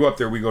 We go up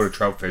there. We go to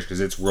trout fish because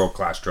it's world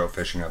class trout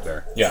fishing up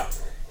there. Yeah.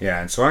 Yeah,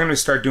 and so I'm going to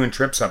start doing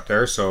trips up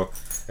there. So,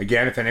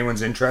 again, if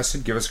anyone's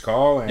interested, give us a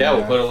call. And,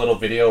 we'll put a little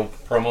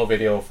promo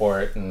video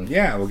for it, and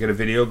we'll get a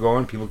video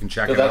going. People can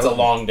check it out. That's a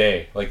long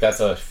day. Like, that's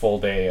a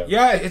full day.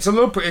 It's a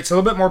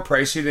little bit more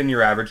pricey than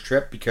your average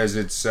trip because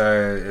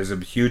there's a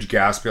huge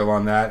gas bill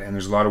on that, and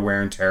there's a lot of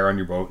wear and tear on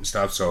your boat and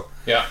stuff. So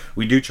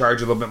we do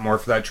charge a little bit more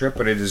for that trip,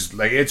 but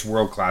it's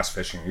world class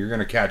fishing. You're going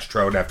to catch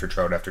trout after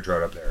trout after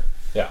trout up there.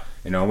 Yeah.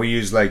 We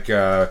use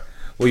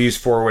we'll use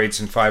 4 weights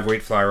and 5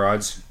 weight fly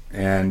rods.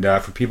 And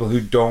for people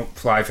who don't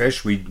fly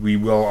fish, we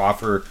will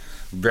offer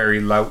very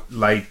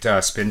light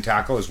spin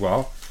tackle as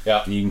well.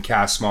 Yeah. You can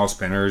cast small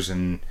spinners,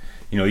 and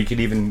you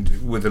could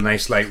even with a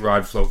nice light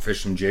rod float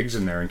fish some jigs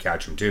in there and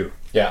catch them too.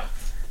 Yeah.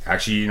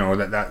 Actually,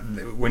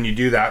 that when you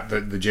do that,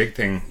 the jig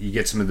thing, you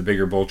get some of the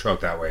bigger bull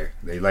trout that way.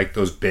 They like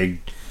those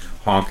big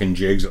honking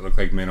jigs that look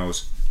like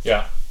minnows.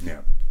 Yeah. Yeah.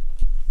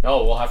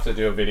 No, we'll have to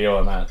do a video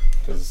on that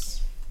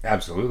because.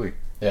 Absolutely.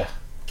 Yeah.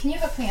 Can you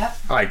hook me up?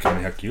 I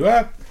can hook you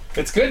up.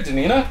 It's good,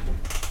 Danena.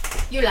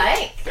 You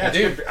like? Yeah, I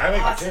do. I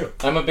like it too.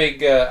 I'm a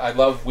big. I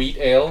love wheat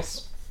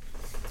ales.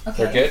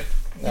 Okay. They're good.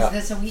 Is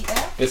this a wheat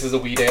ale? This is a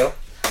wheat ale.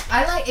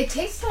 I like. It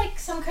tastes like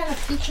some kind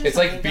of peach. It's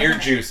like beer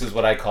juice, is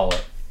what I call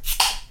it.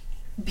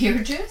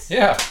 Beer juice?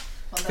 Yeah.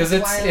 Because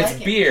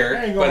it's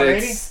beer, but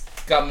it's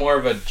got more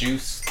of a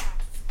juice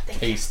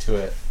taste to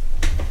it.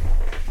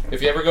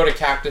 If you ever go to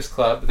Cactus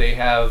Club, they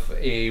have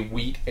a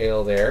wheat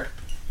ale there.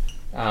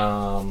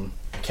 I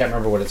can't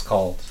remember what it's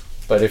called.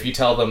 But if you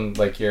tell them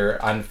like your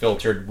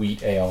unfiltered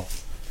wheat ale,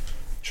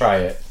 try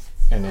it,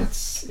 and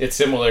it's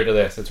similar to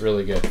this. It's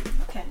really good.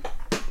 Okay.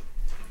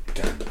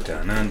 So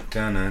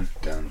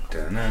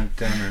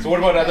what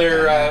about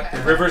other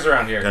rivers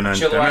around here?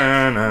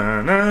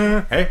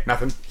 Chilliwack? Hey,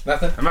 nothing.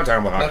 Nothing. I'm not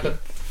talking about hockey. Nothing.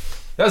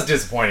 That was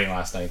disappointing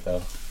last night,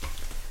 though.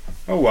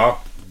 Oh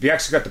well,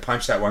 BX got to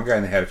punch that one guy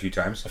in the head a few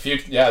times.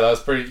 That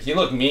was pretty. He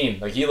looked mean.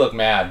 Like he looked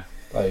mad.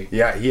 Like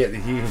yeah,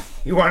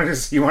 he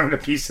wanted a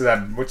piece of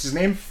that. What's his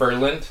name?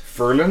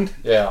 Furland.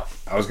 Yeah.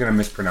 I was gonna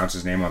mispronounce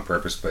his name on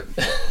purpose, but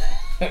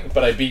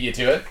but I beat you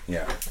to it.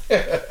 Yeah.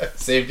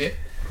 Saved you.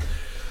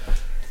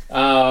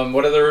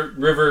 What other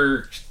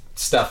river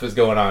stuff is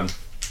going on?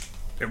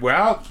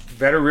 Well,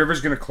 Better River's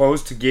gonna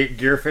close to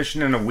gear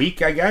fishing in a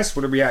week, I guess.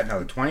 What are we at now?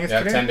 The 20th. Yeah,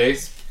 today? 10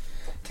 days.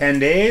 10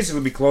 days.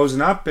 It'll be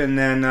closing up, and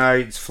then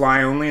it's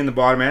fly only in the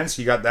bottom end,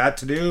 so you got that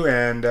to do.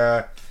 And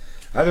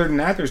other than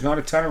that, there's not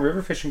a ton of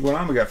river fishing going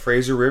on. We got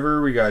Fraser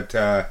River, we got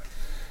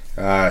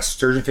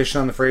sturgeon fishing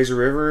on the Fraser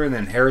River, and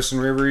then Harrison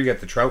River, you got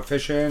the trout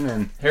fishing.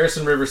 And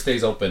Harrison River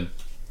stays open.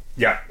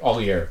 Yeah. All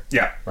year.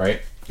 Yeah.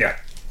 Right? Yeah.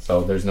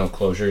 So there's no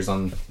closures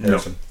on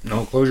Harrison.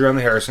 No closure on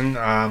the Harrison.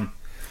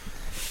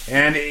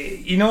 And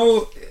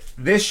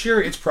this year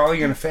it's probably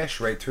going to fish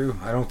right through.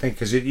 I don't think,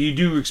 because you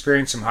do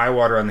experience some high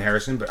water on the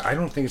Harrison, but I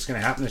don't think it's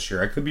going to happen this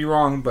year. I could be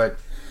wrong, but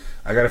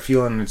I got a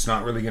feeling it's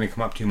not really going to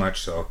come up too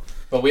much. So,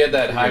 but we had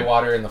that high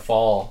water in the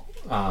fall.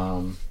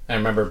 I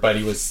remember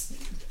Buddy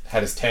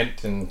had his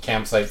tent and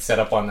campsite set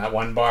up on that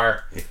one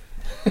bar.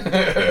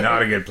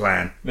 Not a good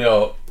plan.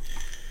 No,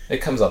 it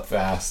comes up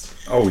fast.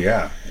 Oh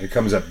yeah, it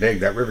comes up big.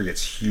 That river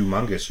gets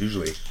humongous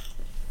usually.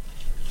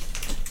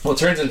 Well, it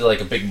turns into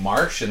like a big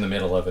marsh in the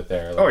middle of it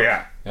there. Like, Oh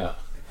yeah. yeah.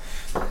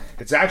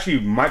 It's actually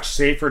much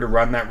safer to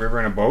run that river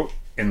in a boat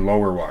in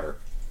lower water.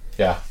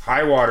 Yeah.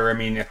 High water, I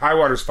mean, high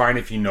water's fine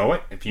if you know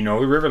it, if you know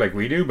the river like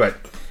we do, but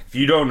if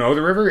you don't know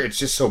the river, it's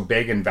just so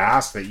big and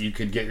vast that you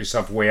could get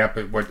yourself way up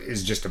at what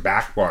is just a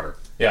backwater.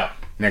 Yeah.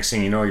 Next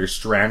thing you know, you're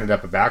stranded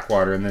up a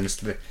backwater, and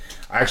then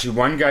actually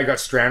one guy got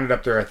stranded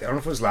up there, I don't know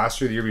if it was last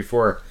year or the year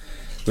before,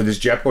 with his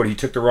jet boat. He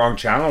took the wrong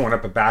channel, went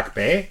up a back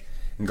bay,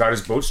 and got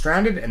his boat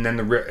stranded, and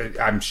then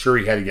I'm sure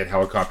he had to get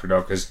helicoptered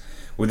out, because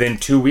within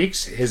 2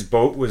 weeks, his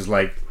boat was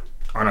like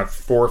on a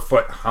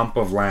 4-foot hump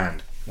of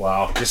land.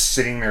 Wow. Just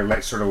sitting there,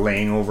 like sort of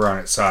laying over on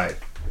its side.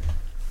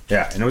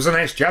 Yeah, and it was a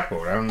nice jet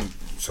boat. I don't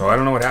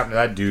know what happened to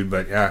that dude,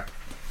 but yeah.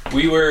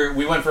 We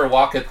went for a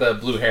walk at the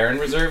Blue Heron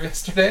Reserve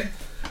yesterday,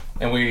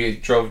 and we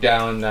drove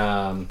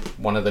down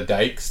one of the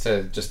dikes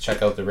to just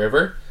check out the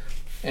river,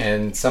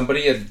 and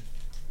somebody had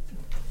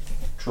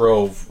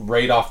drove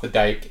right off the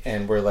dike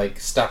and were like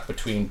stuck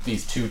between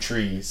these two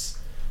trees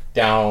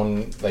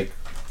down like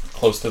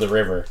close to the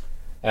river,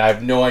 and I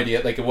have no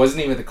idea, like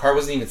the car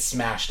wasn't even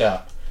smashed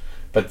up,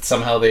 but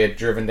somehow they had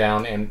driven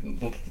down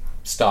and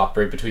stopped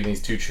right between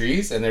these two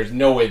trees, and there's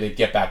no way they'd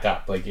get back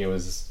up. Like, it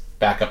was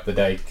back up the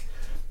dike.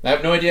 I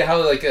have no idea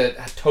how like a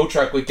tow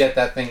truck would get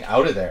that thing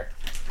out of there.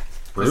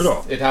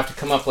 Brutal. It'd have to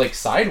come up like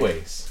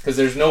sideways because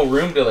there's no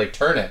room to like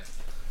turn it.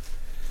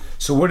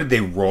 So what did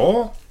they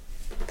roll?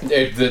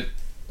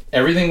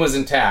 Everything was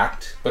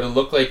intact, but it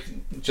looked like,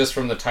 just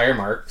from the tire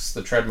marks,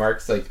 the tread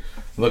marks, like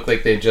looked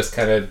like they just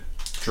kind of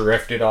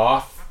drifted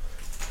off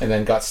and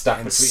then got stuck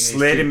And between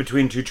slid in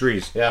between two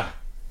trees. Yeah.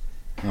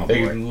 Oh,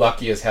 They were boy.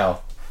 lucky as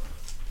hell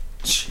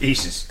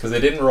Jesus. because they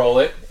didn't roll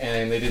it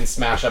and they didn't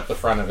smash up the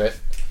front of it.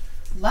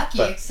 Lucky,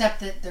 But- except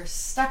that they're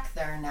stuck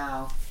there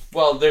now.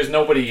 Well, there's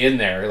nobody in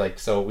there, like,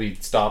 so we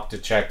stopped to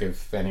check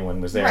if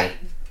anyone was there. Right.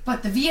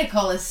 But the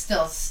vehicle is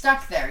still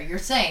stuck there. You're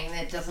saying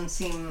that it doesn't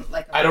seem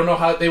like I don't know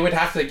how they would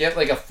have to get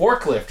like a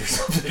forklift or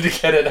something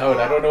to get it out.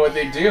 I don't know what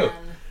they do.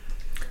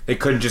 They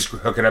couldn't just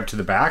hook it up to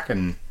the back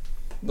and...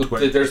 Look,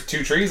 there's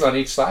two trees on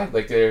each side.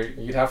 Like,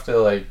 you'd have to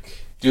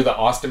like do the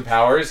Austin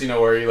Powers,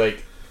 where he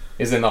like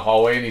is in the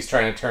hallway and he's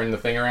trying to turn the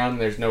thing around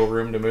and there's no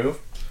room to move.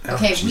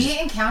 Okay, Oh, we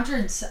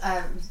encountered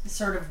a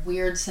sort of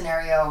weird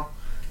scenario,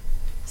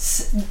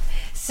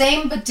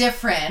 same but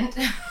different,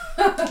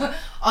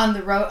 on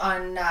the road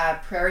on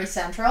Prairie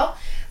Central.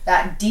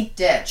 That deep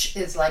ditch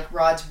is like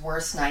Rod's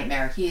worst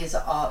nightmare. He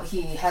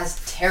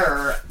has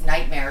terror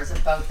nightmares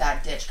about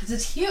that ditch because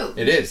it's huge.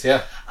 It is,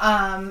 yeah.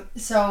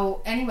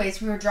 So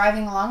anyways, we were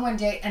driving along one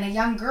day and a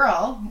young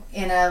girl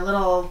in a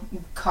little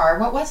car,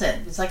 what was it?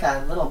 It was like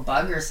a little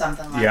bug or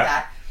something like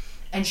that.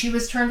 And she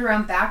was turned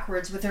around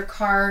backwards with her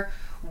car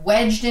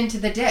wedged into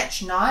the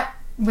ditch. I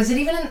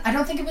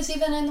don't think it was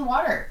even in the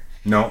water.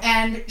 No.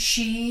 And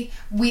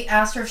we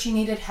asked her if she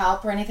needed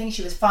help or anything.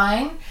 She was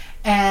fine.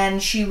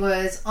 And she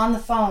was on the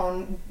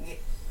phone.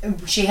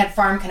 She had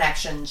farm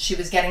connections. She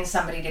was getting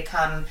somebody to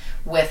come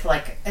with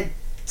like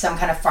some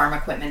kind of farm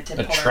equipment to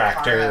A pull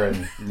tractor her car out.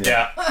 and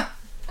yeah.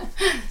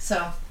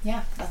 So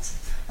yeah, that's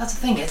the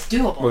thing. It's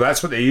doable. Well,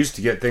 that's what they used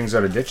to get things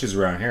out of ditches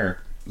around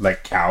here.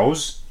 Like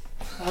cows.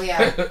 Oh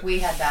yeah, we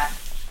had that.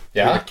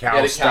 Yeah. We had a cow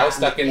You had a cow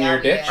stuck in Yeah, your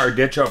we ditch. did. Our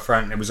ditch out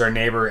front, it was our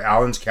neighbor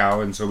Alan's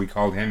cow, and so we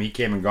called him. He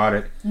came and got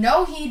it.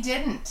 No, he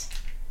didn't.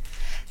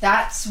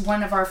 That's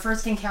one of our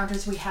first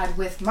encounters we had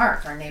with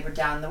Mark, our neighbor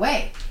down the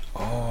way.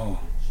 Oh.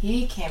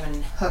 He came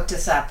and hooked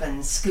us up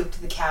and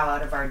scooped the cow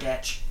out of our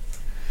ditch.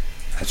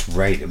 That's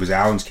right. It was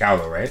Alan's cow,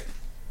 though, right?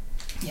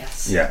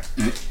 Yes. Yeah.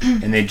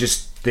 And don't they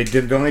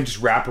just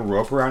wrap a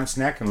rope around its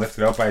neck and lift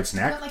it out by its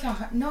neck?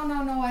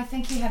 No. I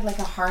think he had like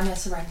a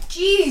harness around.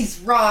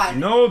 Jeez, Rod.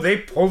 No, they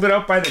pulled it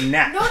out by the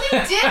neck. No, they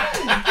didn't. They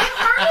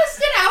harnessed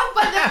it out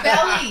by the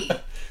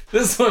belly.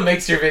 This is what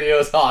makes your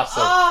videos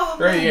awesome. Oh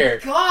right my here.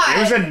 God.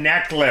 It was a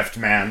neck lift,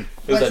 man.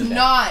 It was a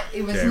neck.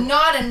 It was Okay.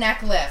 not a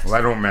neck lift. Well,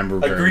 I don't remember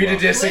very Agree well.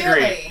 to disagree.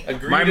 Clearly.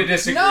 Agree to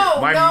disagree. No,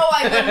 My-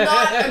 I will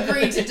not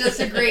agree to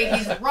disagree.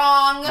 He's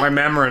wrong. My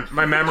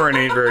memory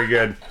ain't very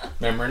good.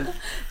 Remember?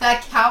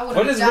 That cow would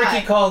What have does died.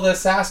 Ricky call the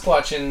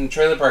Sasquatch in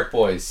Trailer Park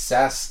Boys?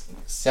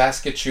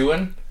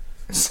 Saskatchewan?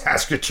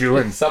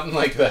 Saskatchewan. Something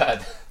like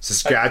that.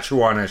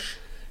 Saskatchewanish.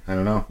 I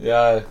don't know.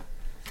 Yeah.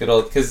 Good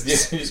old, because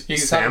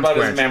he's talking about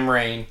his Sandwich.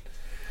 membrane.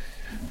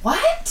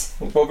 What?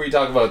 What were you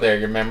talking about there?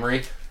 Your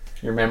memory?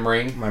 Your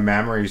membrane? My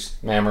memories.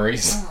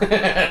 Memories.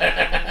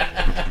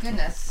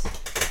 Goodness.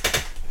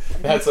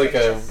 That's like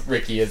a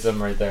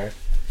Rickyism right there.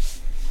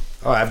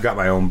 Oh, I've got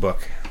my own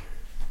book.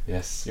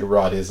 Yes, your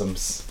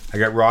Rodisms. I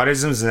got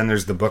Rodisms, and then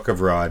there's the Book of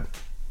Rod.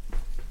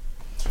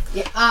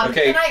 Yeah,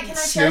 Okay, can I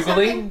share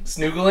something?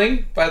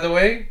 Snoogling, by the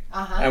way.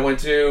 Uh-huh. I went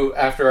to,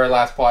 after our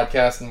last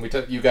podcast,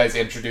 and you guys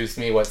introduced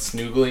me what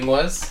snoogling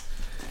was.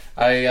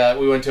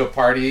 we went to a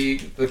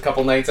party a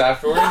couple nights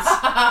afterwards, and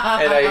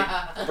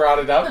I brought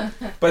it up.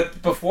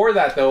 But before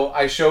that, though,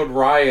 I showed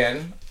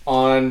Ryan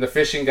on the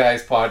Fishing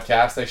Guys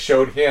podcast. I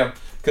showed him,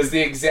 because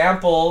the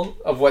example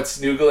of what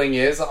snoogling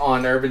is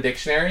on Urban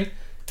Dictionary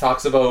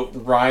talks about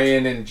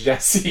Ryan and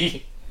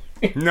Jesse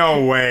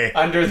No way.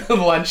 under the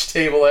lunch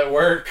table at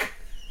work.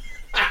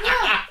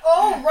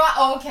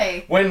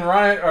 Okay. When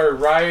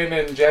Ryan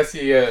and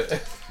Jesse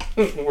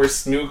were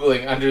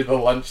snoogling under the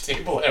lunch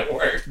table at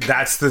work.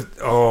 That's the...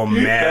 Oh,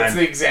 man. That's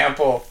the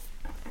example.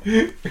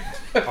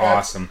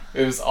 Awesome.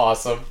 It was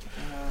awesome.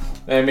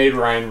 I made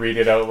Ryan read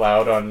it out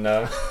loud on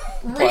Read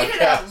podcasts.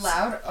 it out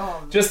loud?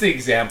 Oh, Just the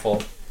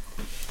example.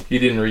 He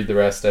didn't read the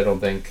rest, I don't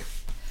think.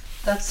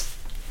 that's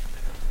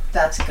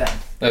good.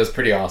 That was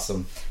pretty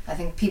awesome. I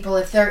think people,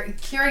 if they're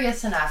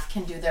curious enough,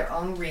 can do their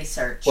own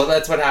research. Well,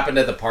 that's what happened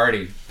at the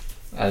party.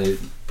 I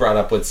brought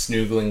up what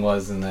snoogling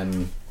was, and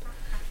then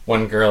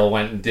one girl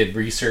went and did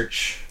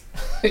research.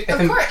 Of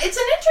course, it's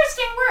an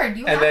interesting word.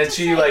 You and have then to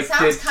she say. like It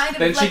sounds did. kind of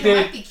Then like she did.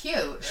 it might be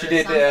cute. She or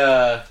did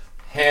something.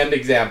 hand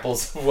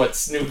examples of what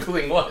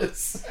snoogling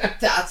was.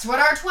 That's what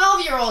our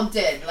 12-year-old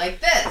did, like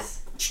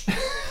this.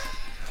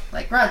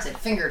 Like Rod said,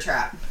 finger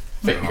trap.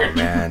 Oh,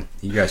 man.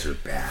 You guys are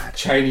bad.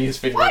 Chinese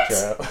finger What?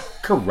 trap.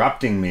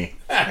 Corrupting me.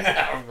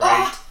 Right.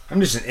 Oh,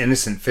 I'm just an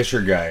innocent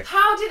fisher guy.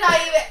 how did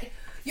I even...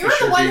 You're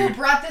Fisher the one dude. who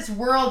brought this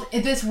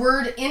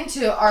word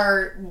into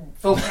our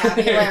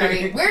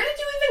vocabulary. Where did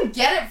you even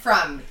get it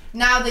from?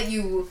 Now that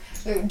you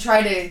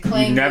try to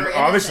claim You your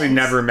obviously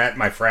innocence? never met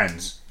my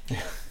friends.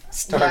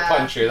 Star Yeah,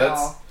 puncher.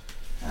 That's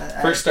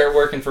no. first start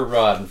working for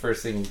Rod, and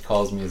first thing he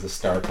calls me is a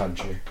star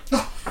puncher.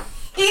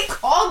 He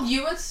called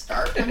you a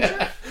star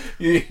puncher?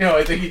 You know,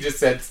 I think he just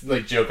said,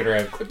 like, joking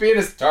around, quit being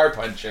a star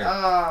puncher.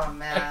 Oh,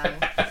 man.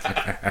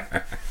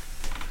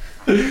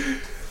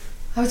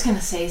 I was going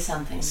to say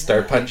something.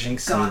 Star punching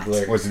God.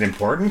 snoogler. Was it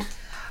important?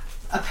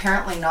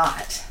 Apparently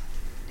not.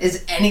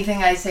 Is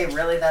anything I say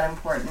really that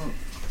important?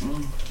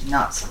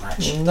 Not so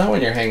much. Not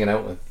when you're hanging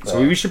out with.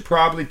 So we should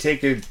probably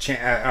take an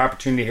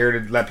opportunity here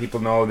to let people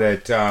know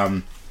that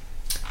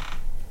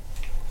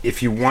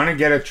if you want to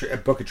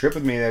get book a trip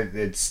with me,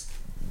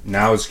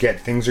 that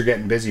things are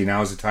getting busy.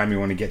 Now is the time you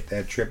want to get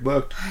that trip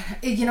booked.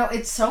 You know,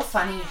 it's so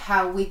funny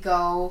how we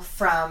go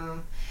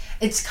from...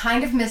 It's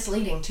kind of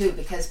misleading too,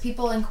 because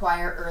people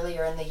inquire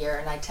earlier in the year,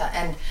 and I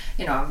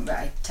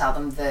tell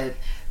them that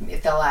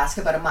if they'll ask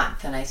about a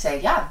month, and I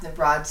say, yeah, the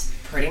Rod's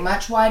pretty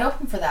much wide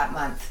open for that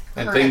month.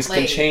 And things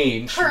can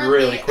change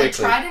really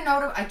quickly.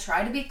 I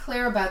try to be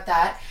clear about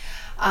that,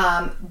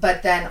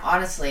 but then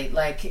honestly,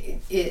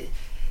 like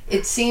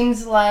it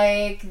seems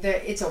like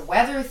it's a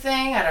weather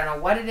thing. I don't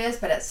know what it is,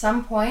 but at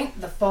some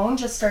point the phone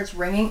just starts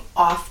ringing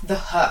off the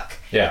hook.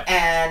 Yeah.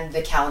 And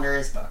the calendar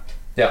is booked.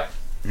 Yeah.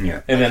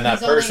 Yeah. And then that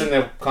He's person only-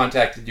 that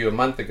contacted you a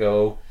month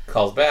ago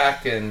calls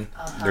back and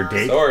Their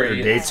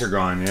Sorry. dates are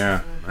gone.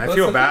 Yeah, I Well,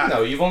 feel that's the bad. thing,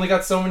 though. You've only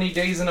got so many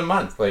days in a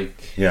month.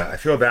 Like, Yeah, I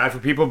feel bad for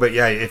people, but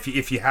yeah, if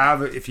you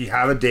have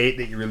a date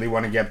that you really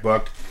want to get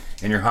booked,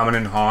 and you're humming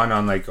and hawing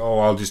on like, oh,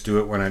 I'll just do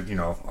it when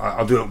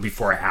I'll do it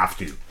before I have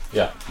to.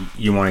 yeah.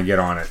 You want to get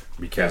on it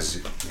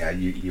because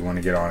you want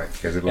to get on it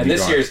because it'll And be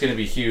this gone. year is going to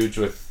be huge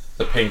with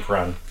the pink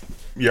run.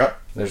 Yep.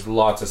 There's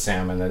lots of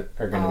salmon that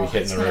are going to be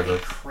hitting it's the gonna river.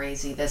 be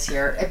crazy this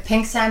year.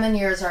 Pink salmon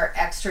years are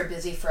extra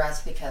busy for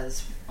us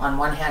because on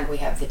one hand we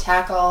have the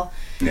tackle,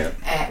 Yeah.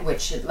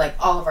 which like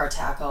all of our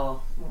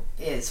tackle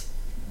is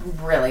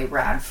really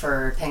rad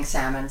for pink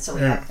salmon. So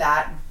we have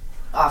that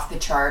off the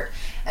chart,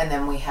 and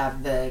then we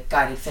have the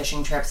guided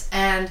fishing trips,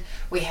 and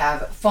we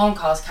have phone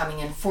calls coming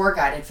in for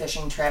guided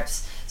fishing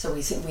trips. So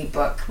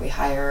we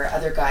hire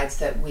other guides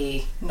that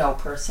we know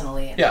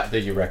personally. Yeah,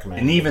 that you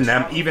recommend. And even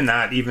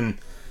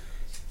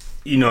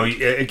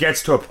it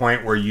gets to a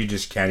point where you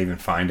just can't even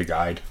find a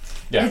guide.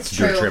 Yeah, It's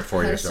do a true. trip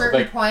for At you, a so-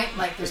 certain Like, point,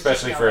 like there's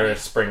especially just for nobody.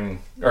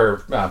 spring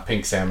or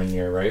pink salmon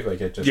year, right?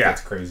 Like it just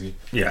gets crazy.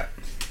 Yeah.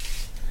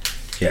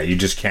 Yeah, you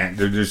just can't.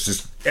 There's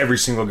just every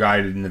single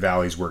guide in the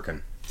valley's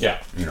working. Yeah.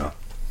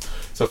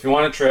 So if you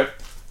want a trip,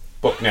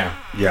 book now.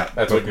 yeah,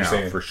 That's book what you're now,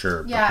 saying. for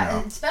sure. Book Yeah, now.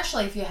 and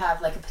especially if you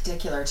have like a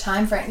particular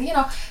time frame.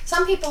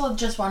 Some people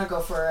just want to go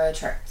for a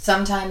trip.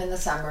 Sometime in the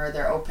summer,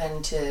 they're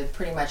open to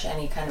pretty much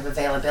any kind of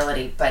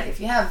availability. But if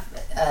you have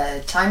a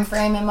time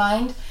frame in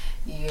mind,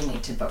 you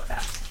need to book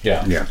that.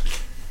 Yeah. Yeah.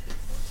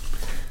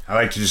 I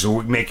like to just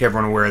make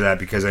everyone aware of that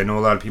because I know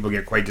a lot of people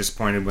get quite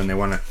disappointed when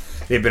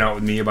they've been out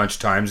with me a bunch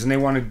of times and they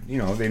want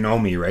to, they know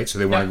me, right? So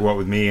they want to go out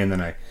with me and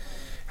then I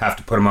have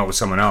to put them out with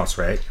someone else,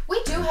 right?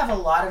 We do have a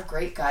lot of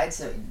great guides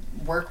that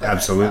work with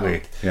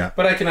Absolutely. us. Yeah.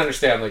 But I can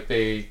understand, like,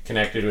 they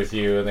connected with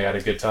you and they had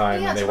a good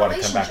time Yeah, and they it's want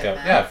to come back relationship,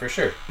 out. man. Yeah, for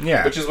sure.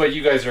 Yeah. Which is what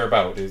you guys are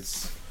about,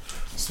 is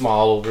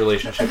small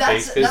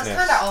relationship-based business. That's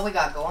kind of all we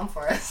got going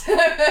for us.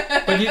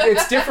 But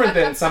it's different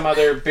than some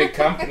other big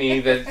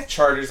company that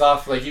charters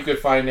off. Like, you could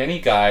find any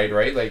guide,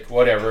 right? Like,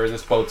 whatever,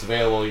 this boat's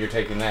available, you're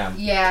taking them.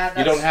 Yeah,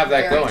 You don't have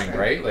that very going, true.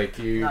 right? Like,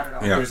 Not at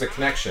all. Yeah. there's a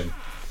connection.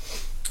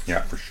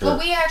 Yeah, for sure.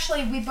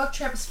 Well, we book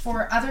trips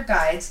for other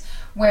guides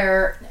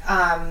where,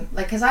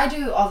 like, because I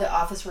do all the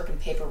office work and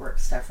paperwork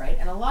stuff, right?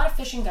 And a lot of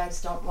fishing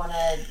guides don't want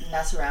to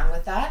mess around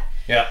with that.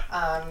 Yeah.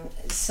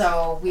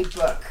 So we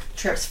book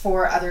trips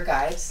for other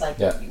guides. Like,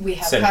 we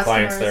have send customers,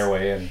 clients their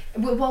way.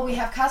 And well, we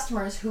have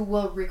customers who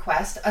will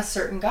request a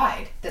certain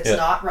guide that's Yeah.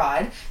 not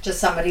Rod, just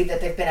somebody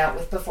that they've been out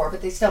with before,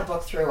 but they still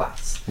book through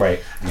us. Right.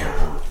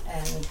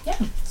 And yeah,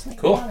 so we have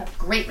Cool. a lot of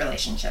great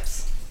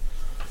relationships.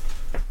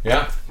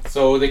 Yeah.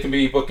 So they can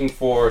be booking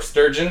for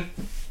sturgeon,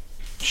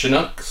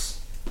 chinooks,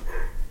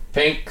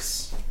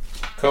 pinks,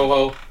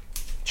 coho,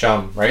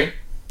 chum, right?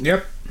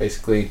 Yep.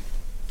 Basically,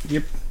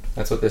 Yep.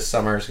 that's what this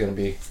summer is going to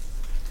be.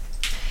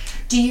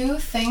 Do you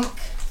think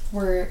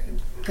we're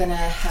gonna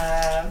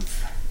have?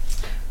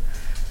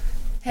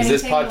 Is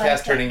this anything podcast like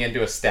that? turning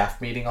into a staff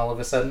meeting all of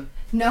a sudden?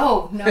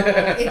 No,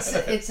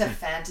 it's a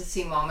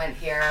fantasy moment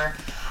here.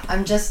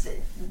 I'm just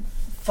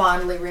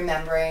fondly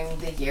remembering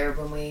the year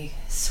when we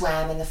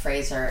swam in the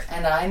Fraser,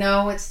 and I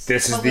know it's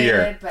This is the year.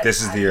 belated, but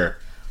This is the year.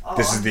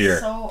 This is the year.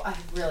 So I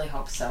really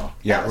hope so.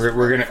 Yeah, That was we're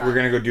really gonna fun. we're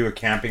gonna go do a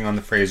camping on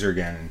the Fraser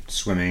again and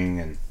swimming,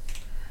 and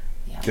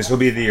Yeah, this will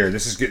be the year.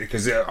 This is good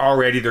because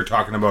already they're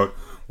talking about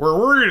we're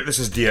worried. This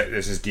is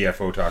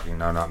DFO talking,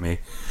 no, not me.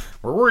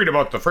 We're worried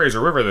about the Fraser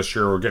River this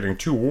year. We're getting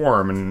too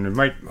warm,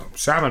 and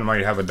salmon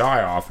might have a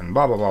die off, and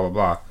blah blah blah blah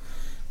blah.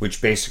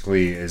 Which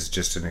basically is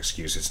just an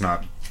excuse. It's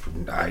not.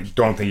 I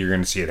don't think you're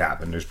going to see it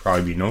happen. There's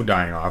probably be no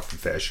dying off of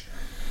fish.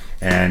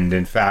 And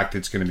in fact,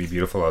 it's going to be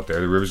beautiful out there.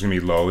 The river's going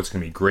to be low. It's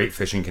going to be great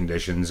fishing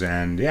conditions.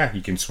 And yeah,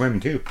 you can swim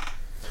too.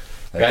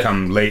 Like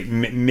come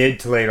mid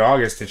to late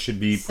August, it should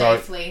be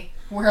safely.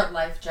 Wear a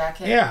life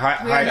jacket.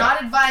 Yeah, we're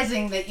not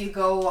advising that you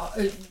go.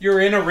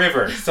 You're in a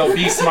river, so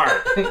be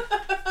smart.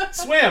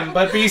 Swim,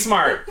 but be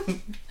smart.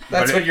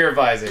 That's what you're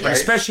advising, right?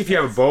 Especially if you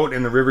have a boat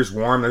and the river's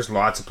warm, there's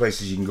lots of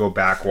places you can go,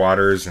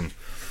 backwaters and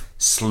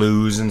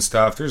sloughs and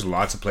stuff. There's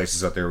lots of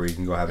places out there where you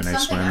can go have a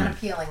nice Something swim.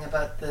 unappealing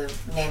about the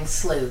name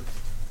slough.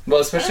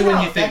 Well, especially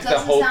when you think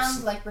that the doesn't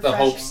sound like the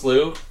Hope refreshing.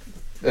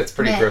 Slough. That's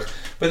pretty Meh. gross.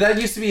 But that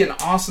used to be an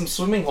awesome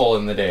swimming hole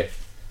in the day.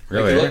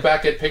 Really? If you look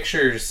back at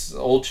pictures,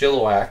 old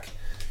Chilliwack,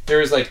 there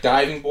was like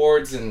diving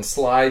boards and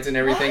slides and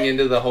everything What?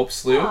 into the Hope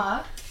Slough.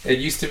 Aw. It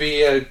used to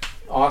be an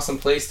awesome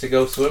place to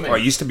go swimming. Oh,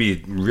 it used to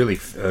be really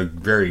a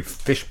very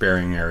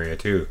fish-bearing area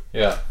too.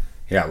 Yeah,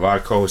 Yeah, a lot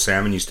of coho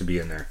salmon used to be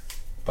in there.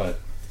 but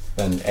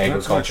then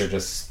agriculture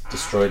just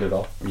destroyed it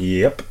all.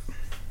 Yep.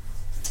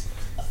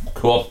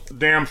 Cool.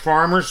 Damn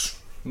farmers.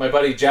 My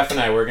buddy Jeff and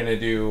I, we're going to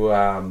do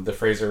the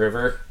Fraser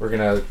River. We're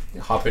going to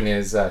hop in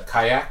his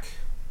kayak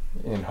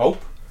in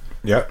Hope,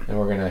 Yep. and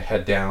we're going to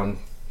head down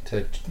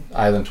to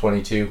Island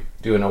 22,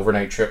 do an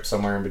overnight trip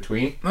somewhere in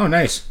between, Oh,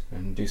 nice.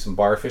 and do some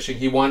bar fishing.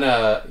 He won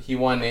a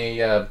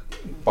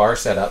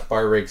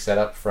bar rig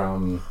setup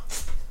from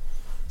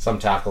some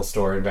tackle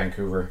store in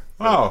Vancouver.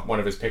 Oh. One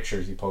of his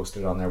pictures he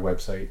posted on their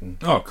website, and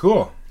Oh,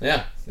 cool.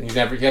 yeah, he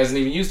hasn't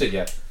even used it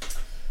yet.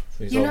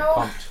 So he's You all know,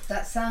 pumped.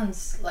 that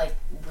sounds like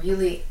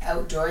really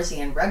outdoorsy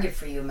and rugged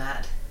for you,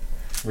 Matt.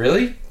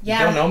 Really? Yeah.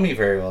 You don't know me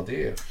very well, do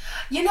you?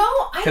 You know,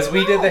 I Because don't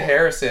we did know. the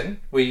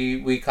Harrison.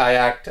 We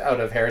kayaked out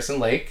of Harrison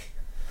Lake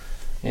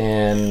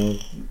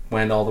and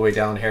went all the way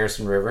down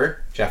Harrison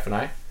River. Jeff and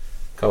I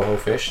coho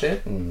fished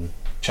it and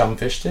chum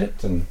fished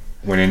it, and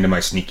Went into my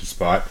sneaky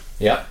spot.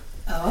 yeah,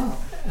 Oh.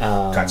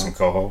 Got some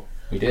coho.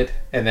 we did.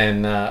 And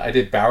then I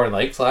did Bower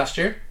Lakes last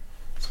year.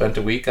 Spent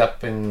a week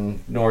up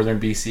in northern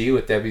BC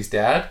with Debbie's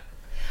dad,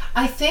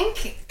 I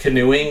think,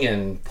 canoeing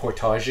and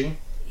portaging.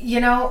 you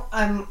know,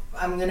 I'm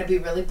gonna be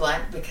really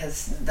blunt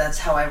because that's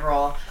how I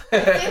roll. I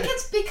think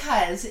it's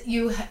because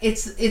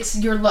it's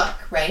your look,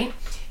 right?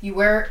 You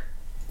wear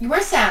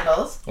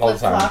sandals, All the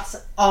time. flip-flops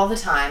all the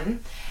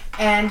time,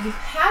 and you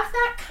have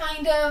that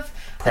kind of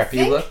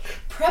Preppy look.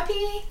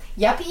 preppy,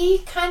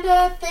 yuppie kind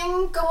of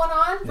thing going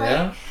on, right?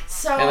 Yeah.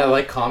 So And I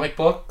like comic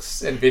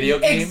books and video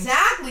games.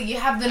 exactly, you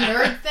have the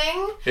nerd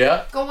thing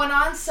Yeah. going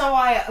on. So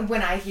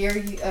when I hear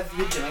of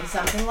you doing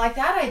something like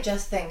that, I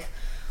just think,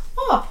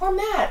 oh, poor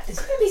Matt, is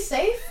he gonna be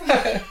safe?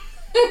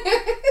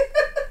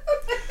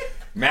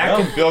 Matt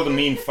can build a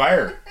mean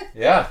fire.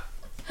 Yeah.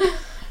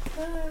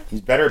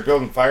 He's better at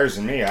building fires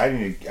than me. I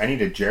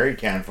need a jerry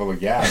can full of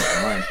gas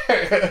for mine.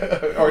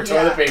 Or Yeah,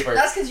 toilet paper.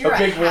 that's 'cause you're a a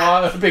big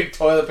hack. a big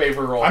toilet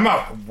paper roll. I'm a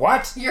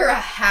what? You're a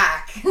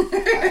hack.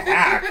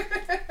 Hack.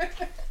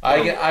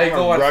 I I'm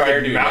go a on rugged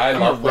fire duty. I I'm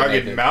love a when I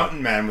rugged do.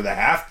 mountain man with a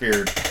half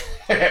beard.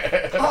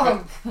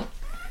 Oh,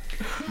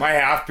 My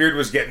half beard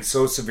was getting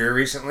so severe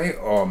recently.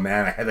 Oh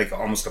man, I had like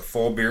almost a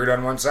full beard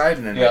on one side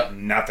and then Yeah. like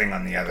nothing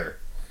on the other.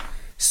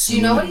 do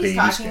you know what Smooth he's baby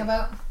talking skin.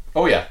 about?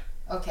 Oh yeah.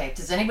 Okay,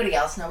 does anybody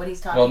else know what he's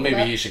talking Well, about?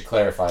 maybe he should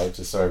clarify it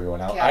just so everyone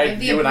else. Yeah,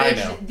 You and I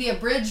know. The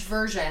abridged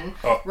version,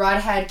 Oh.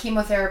 Rod had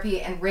chemotherapy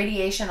and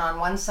radiation on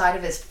one side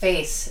of his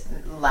face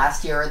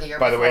last year or the year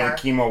By the before. way, the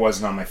chemo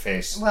wasn't on my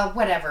face. Well,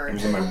 whatever. It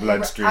was in my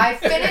bloodstream. I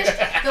finished.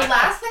 The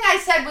last thing I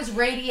said was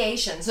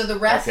radiation, so the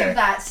rest Okay. of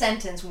that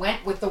sentence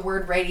went with the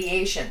word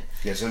radiation.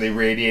 Yeah, so they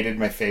radiated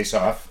my face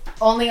off.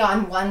 Only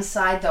on one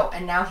side, though,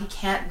 and now he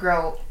can't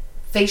grow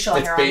facial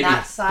It's hair baby- on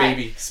that side.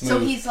 baby So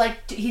smooth. he's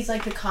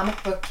like the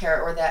comic book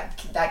character, or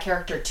that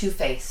character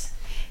Two-Face.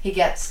 He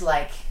gets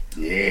like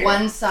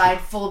one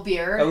side full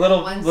beard, A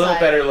little one little side...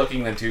 better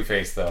looking than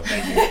Two-Face though.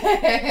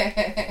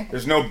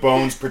 There's no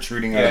bones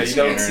protruding out Yeah, of his you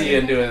skin don't or see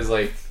anything. into his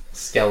like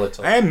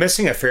skeletal. I am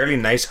missing a fairly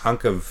nice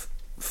hunk of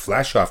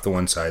flesh off the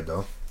one side,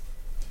 though.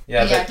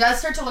 Yeah, Yeah, but it does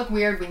start to look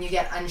weird when you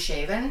get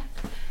unshaven.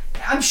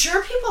 I'm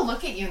sure people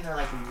look at you and they're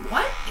like,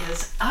 "What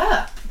is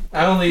up?"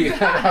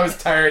 I was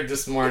tired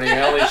this morning.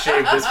 I only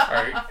shaved this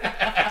part.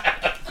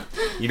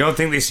 You don't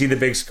think they see the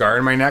big scar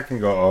in my neck and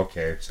go, oh,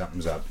 okay,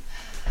 something's up.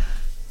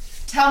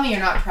 Tell me you're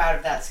not proud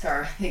of that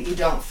scar. That you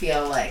don't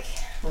feel like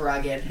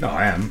rugged. No,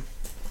 I am.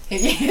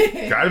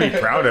 You Gotta be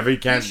proud of it. You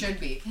can't. should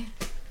be.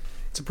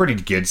 It's a pretty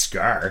good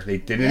scar. They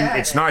didn't. Yeah,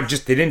 it's it not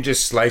just. They didn't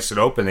just slice it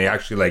open. They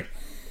actually like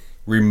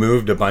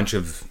removed a bunch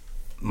of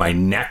my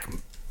neck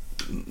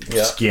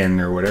Yeah. skin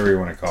or whatever you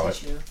want to call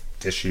Tissue. it.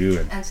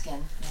 Tissue And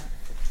skin.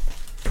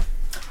 Yeah.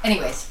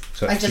 Anyways,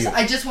 So I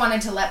you- just wanted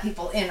to let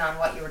people in on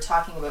what you were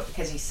talking about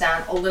because you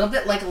sound a little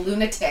bit like a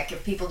lunatic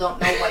if people don't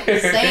know what you're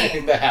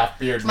saying. The half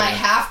beard My man.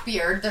 half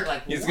beard, they're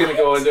like, He's what? gonna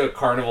go into a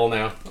carnival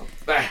now.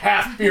 The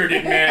half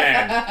bearded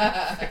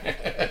man.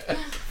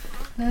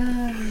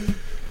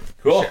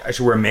 Cool. I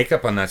should wear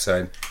makeup on that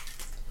side.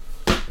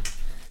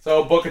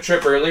 So book a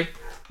trip early.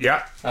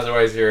 Yeah.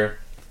 Otherwise you're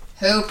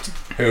Hooped.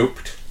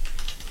 hooped.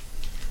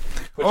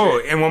 Put Oh,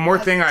 your- and one more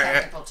That's thing. a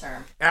technical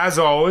term. As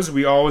always,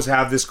 we always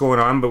have this going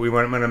on, but we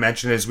want to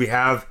mention is we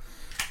have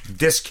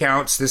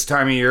discounts this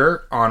time of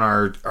year on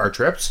our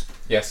trips.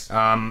 yes.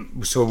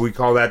 So we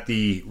call that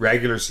the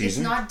regular It's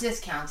season. not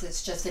discounts,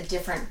 it's just a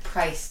different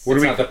price. What do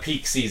It's we? not the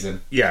peak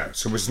season. Yeah.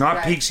 So it's not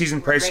Right. peak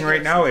season pricing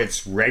Regular right now.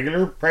 It's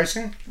regular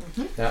pricing,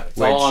 Yeah, it's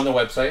Which- all on the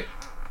website.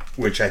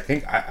 which I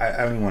think I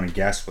don't even want to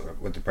guess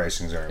what the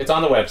pricings are. It's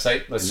on the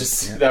website. Let's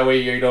just Yeah. that way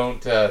you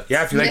don't.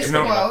 Yeah, if you like Miss to the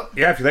know, quote.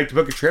 yeah, if you like to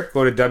book a trip,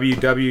 go to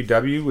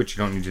www, which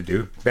you don't need to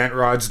do,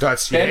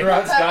 bentrods.ca.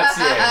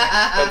 Benrods.ca.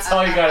 That's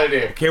all you gotta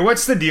do. Okay,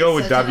 what's the deal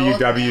with Such an old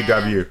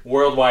www?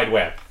 World Wide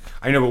Web.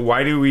 I know, but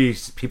why do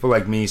people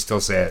like me still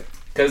say it?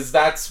 Because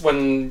that's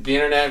when the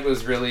internet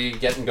was really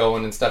getting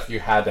going and stuff. You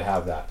had to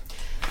have that,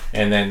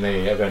 and then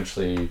they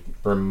eventually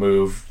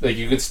removed. Like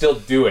you could still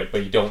do it,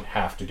 but you don't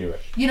have to do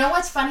it. You know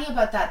what's funny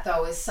about that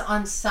though is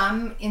in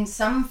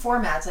some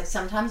formats, like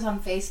sometimes on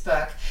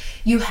Facebook,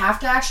 you have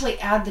to actually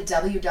add the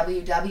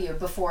www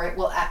before it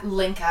will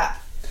link up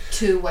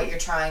to what you're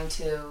trying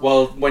to.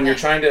 Well, when you're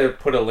Yeah. trying to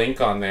put a link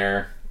on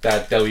there,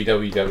 that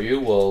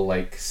www will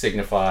like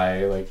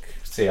signify like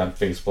say on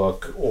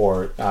Facebook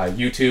or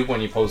YouTube.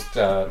 When you post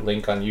a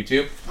link on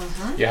YouTube,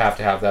 you have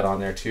to have that on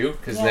there too,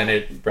 because then Yeah.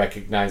 it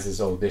recognizes,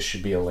 oh, this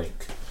should be a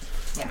link.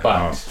 Yeah.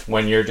 But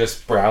when you're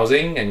just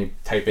browsing and you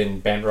type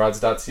in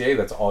bentrods.ca,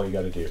 that's all you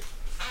got to do.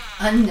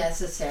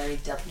 Unnecessary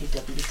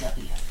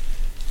www.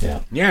 Yeah.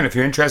 Yeah, and if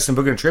you're interested in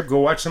booking a trip, go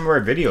watch some of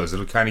our videos.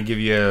 It'll kind of give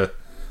you a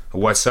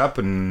what's up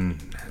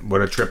and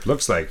what a trip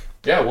looks like.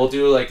 Yeah, we'll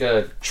do like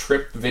a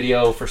trip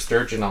video for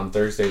sturgeon on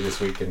Thursday this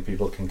week, and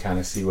people can kind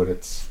of see what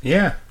it's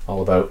Yeah.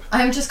 all about.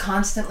 I'm just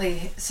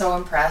constantly so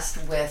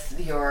impressed with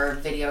your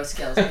video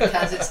skills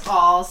because it's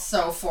all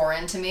so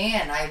foreign to me,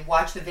 and I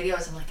watch the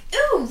videos. I'm like,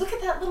 ooh, look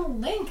at that little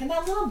link and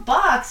that little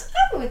box.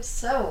 Oh,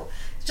 it's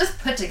just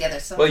put together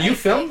so. Well, you nicely.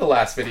 filmed the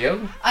last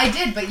video. I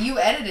did, but you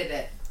edited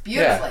it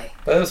beautifully. Yeah,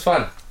 but it was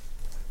fun.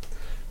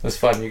 It was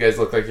fun. You guys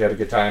look like you had a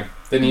good time.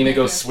 Danena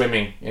goes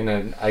swimming in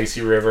an icy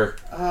river.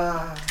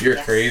 You're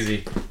yes.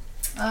 crazy.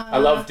 I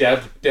love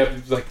Deb.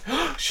 Deb's like,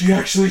 oh, she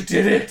actually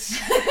did it.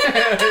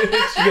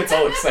 She gets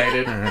all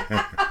excited.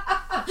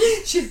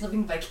 She's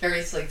living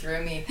vicariously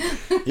through me.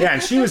 Yeah,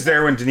 and she was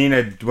there when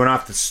Danena went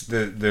off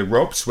the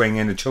rope swing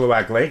into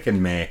Chilliwack Lake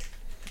in May.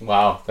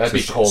 Wow, that'd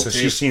be cold So too.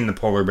 she's seen the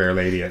polar bear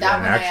lady in That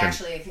one action. I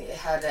actually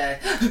had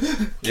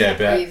to Yeah, I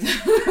bet.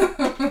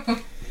 breathe.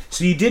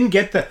 So you didn't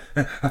get the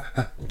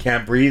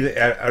can't breathe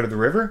out of the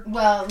river?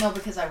 Well, no,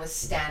 because I was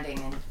standing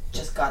and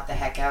just got the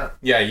heck out.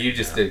 Yeah, you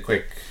just did a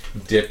quick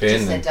dip in.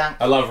 Just a and dunk.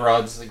 I love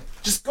Rod's like,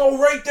 just go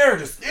right there,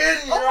 just in.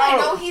 You're Oh, I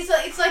know.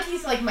 out. It's like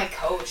he's like my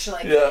coach.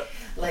 Like, Yeah.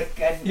 like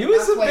He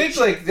was not a quite big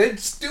sure. like,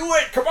 just do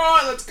it. Come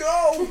on, let's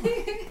go.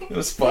 It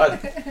was fun.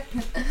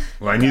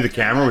 Well, I knew the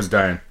camera was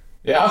dying.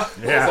 Yeah.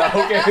 Yeah. Is that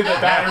okay? The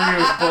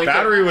battery was blinking.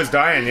 Battery was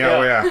dying.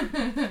 Yeah, Yeah.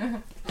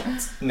 oh,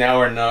 yeah. Now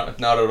we're not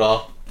at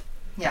all.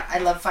 Yeah, I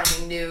love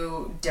finding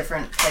new,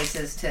 different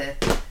places to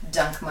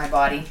dunk my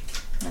body.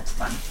 That's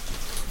fun.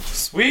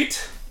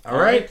 Sweet. All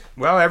right.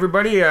 Well,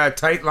 everybody,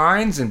 tight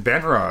lines and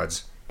bent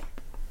rods.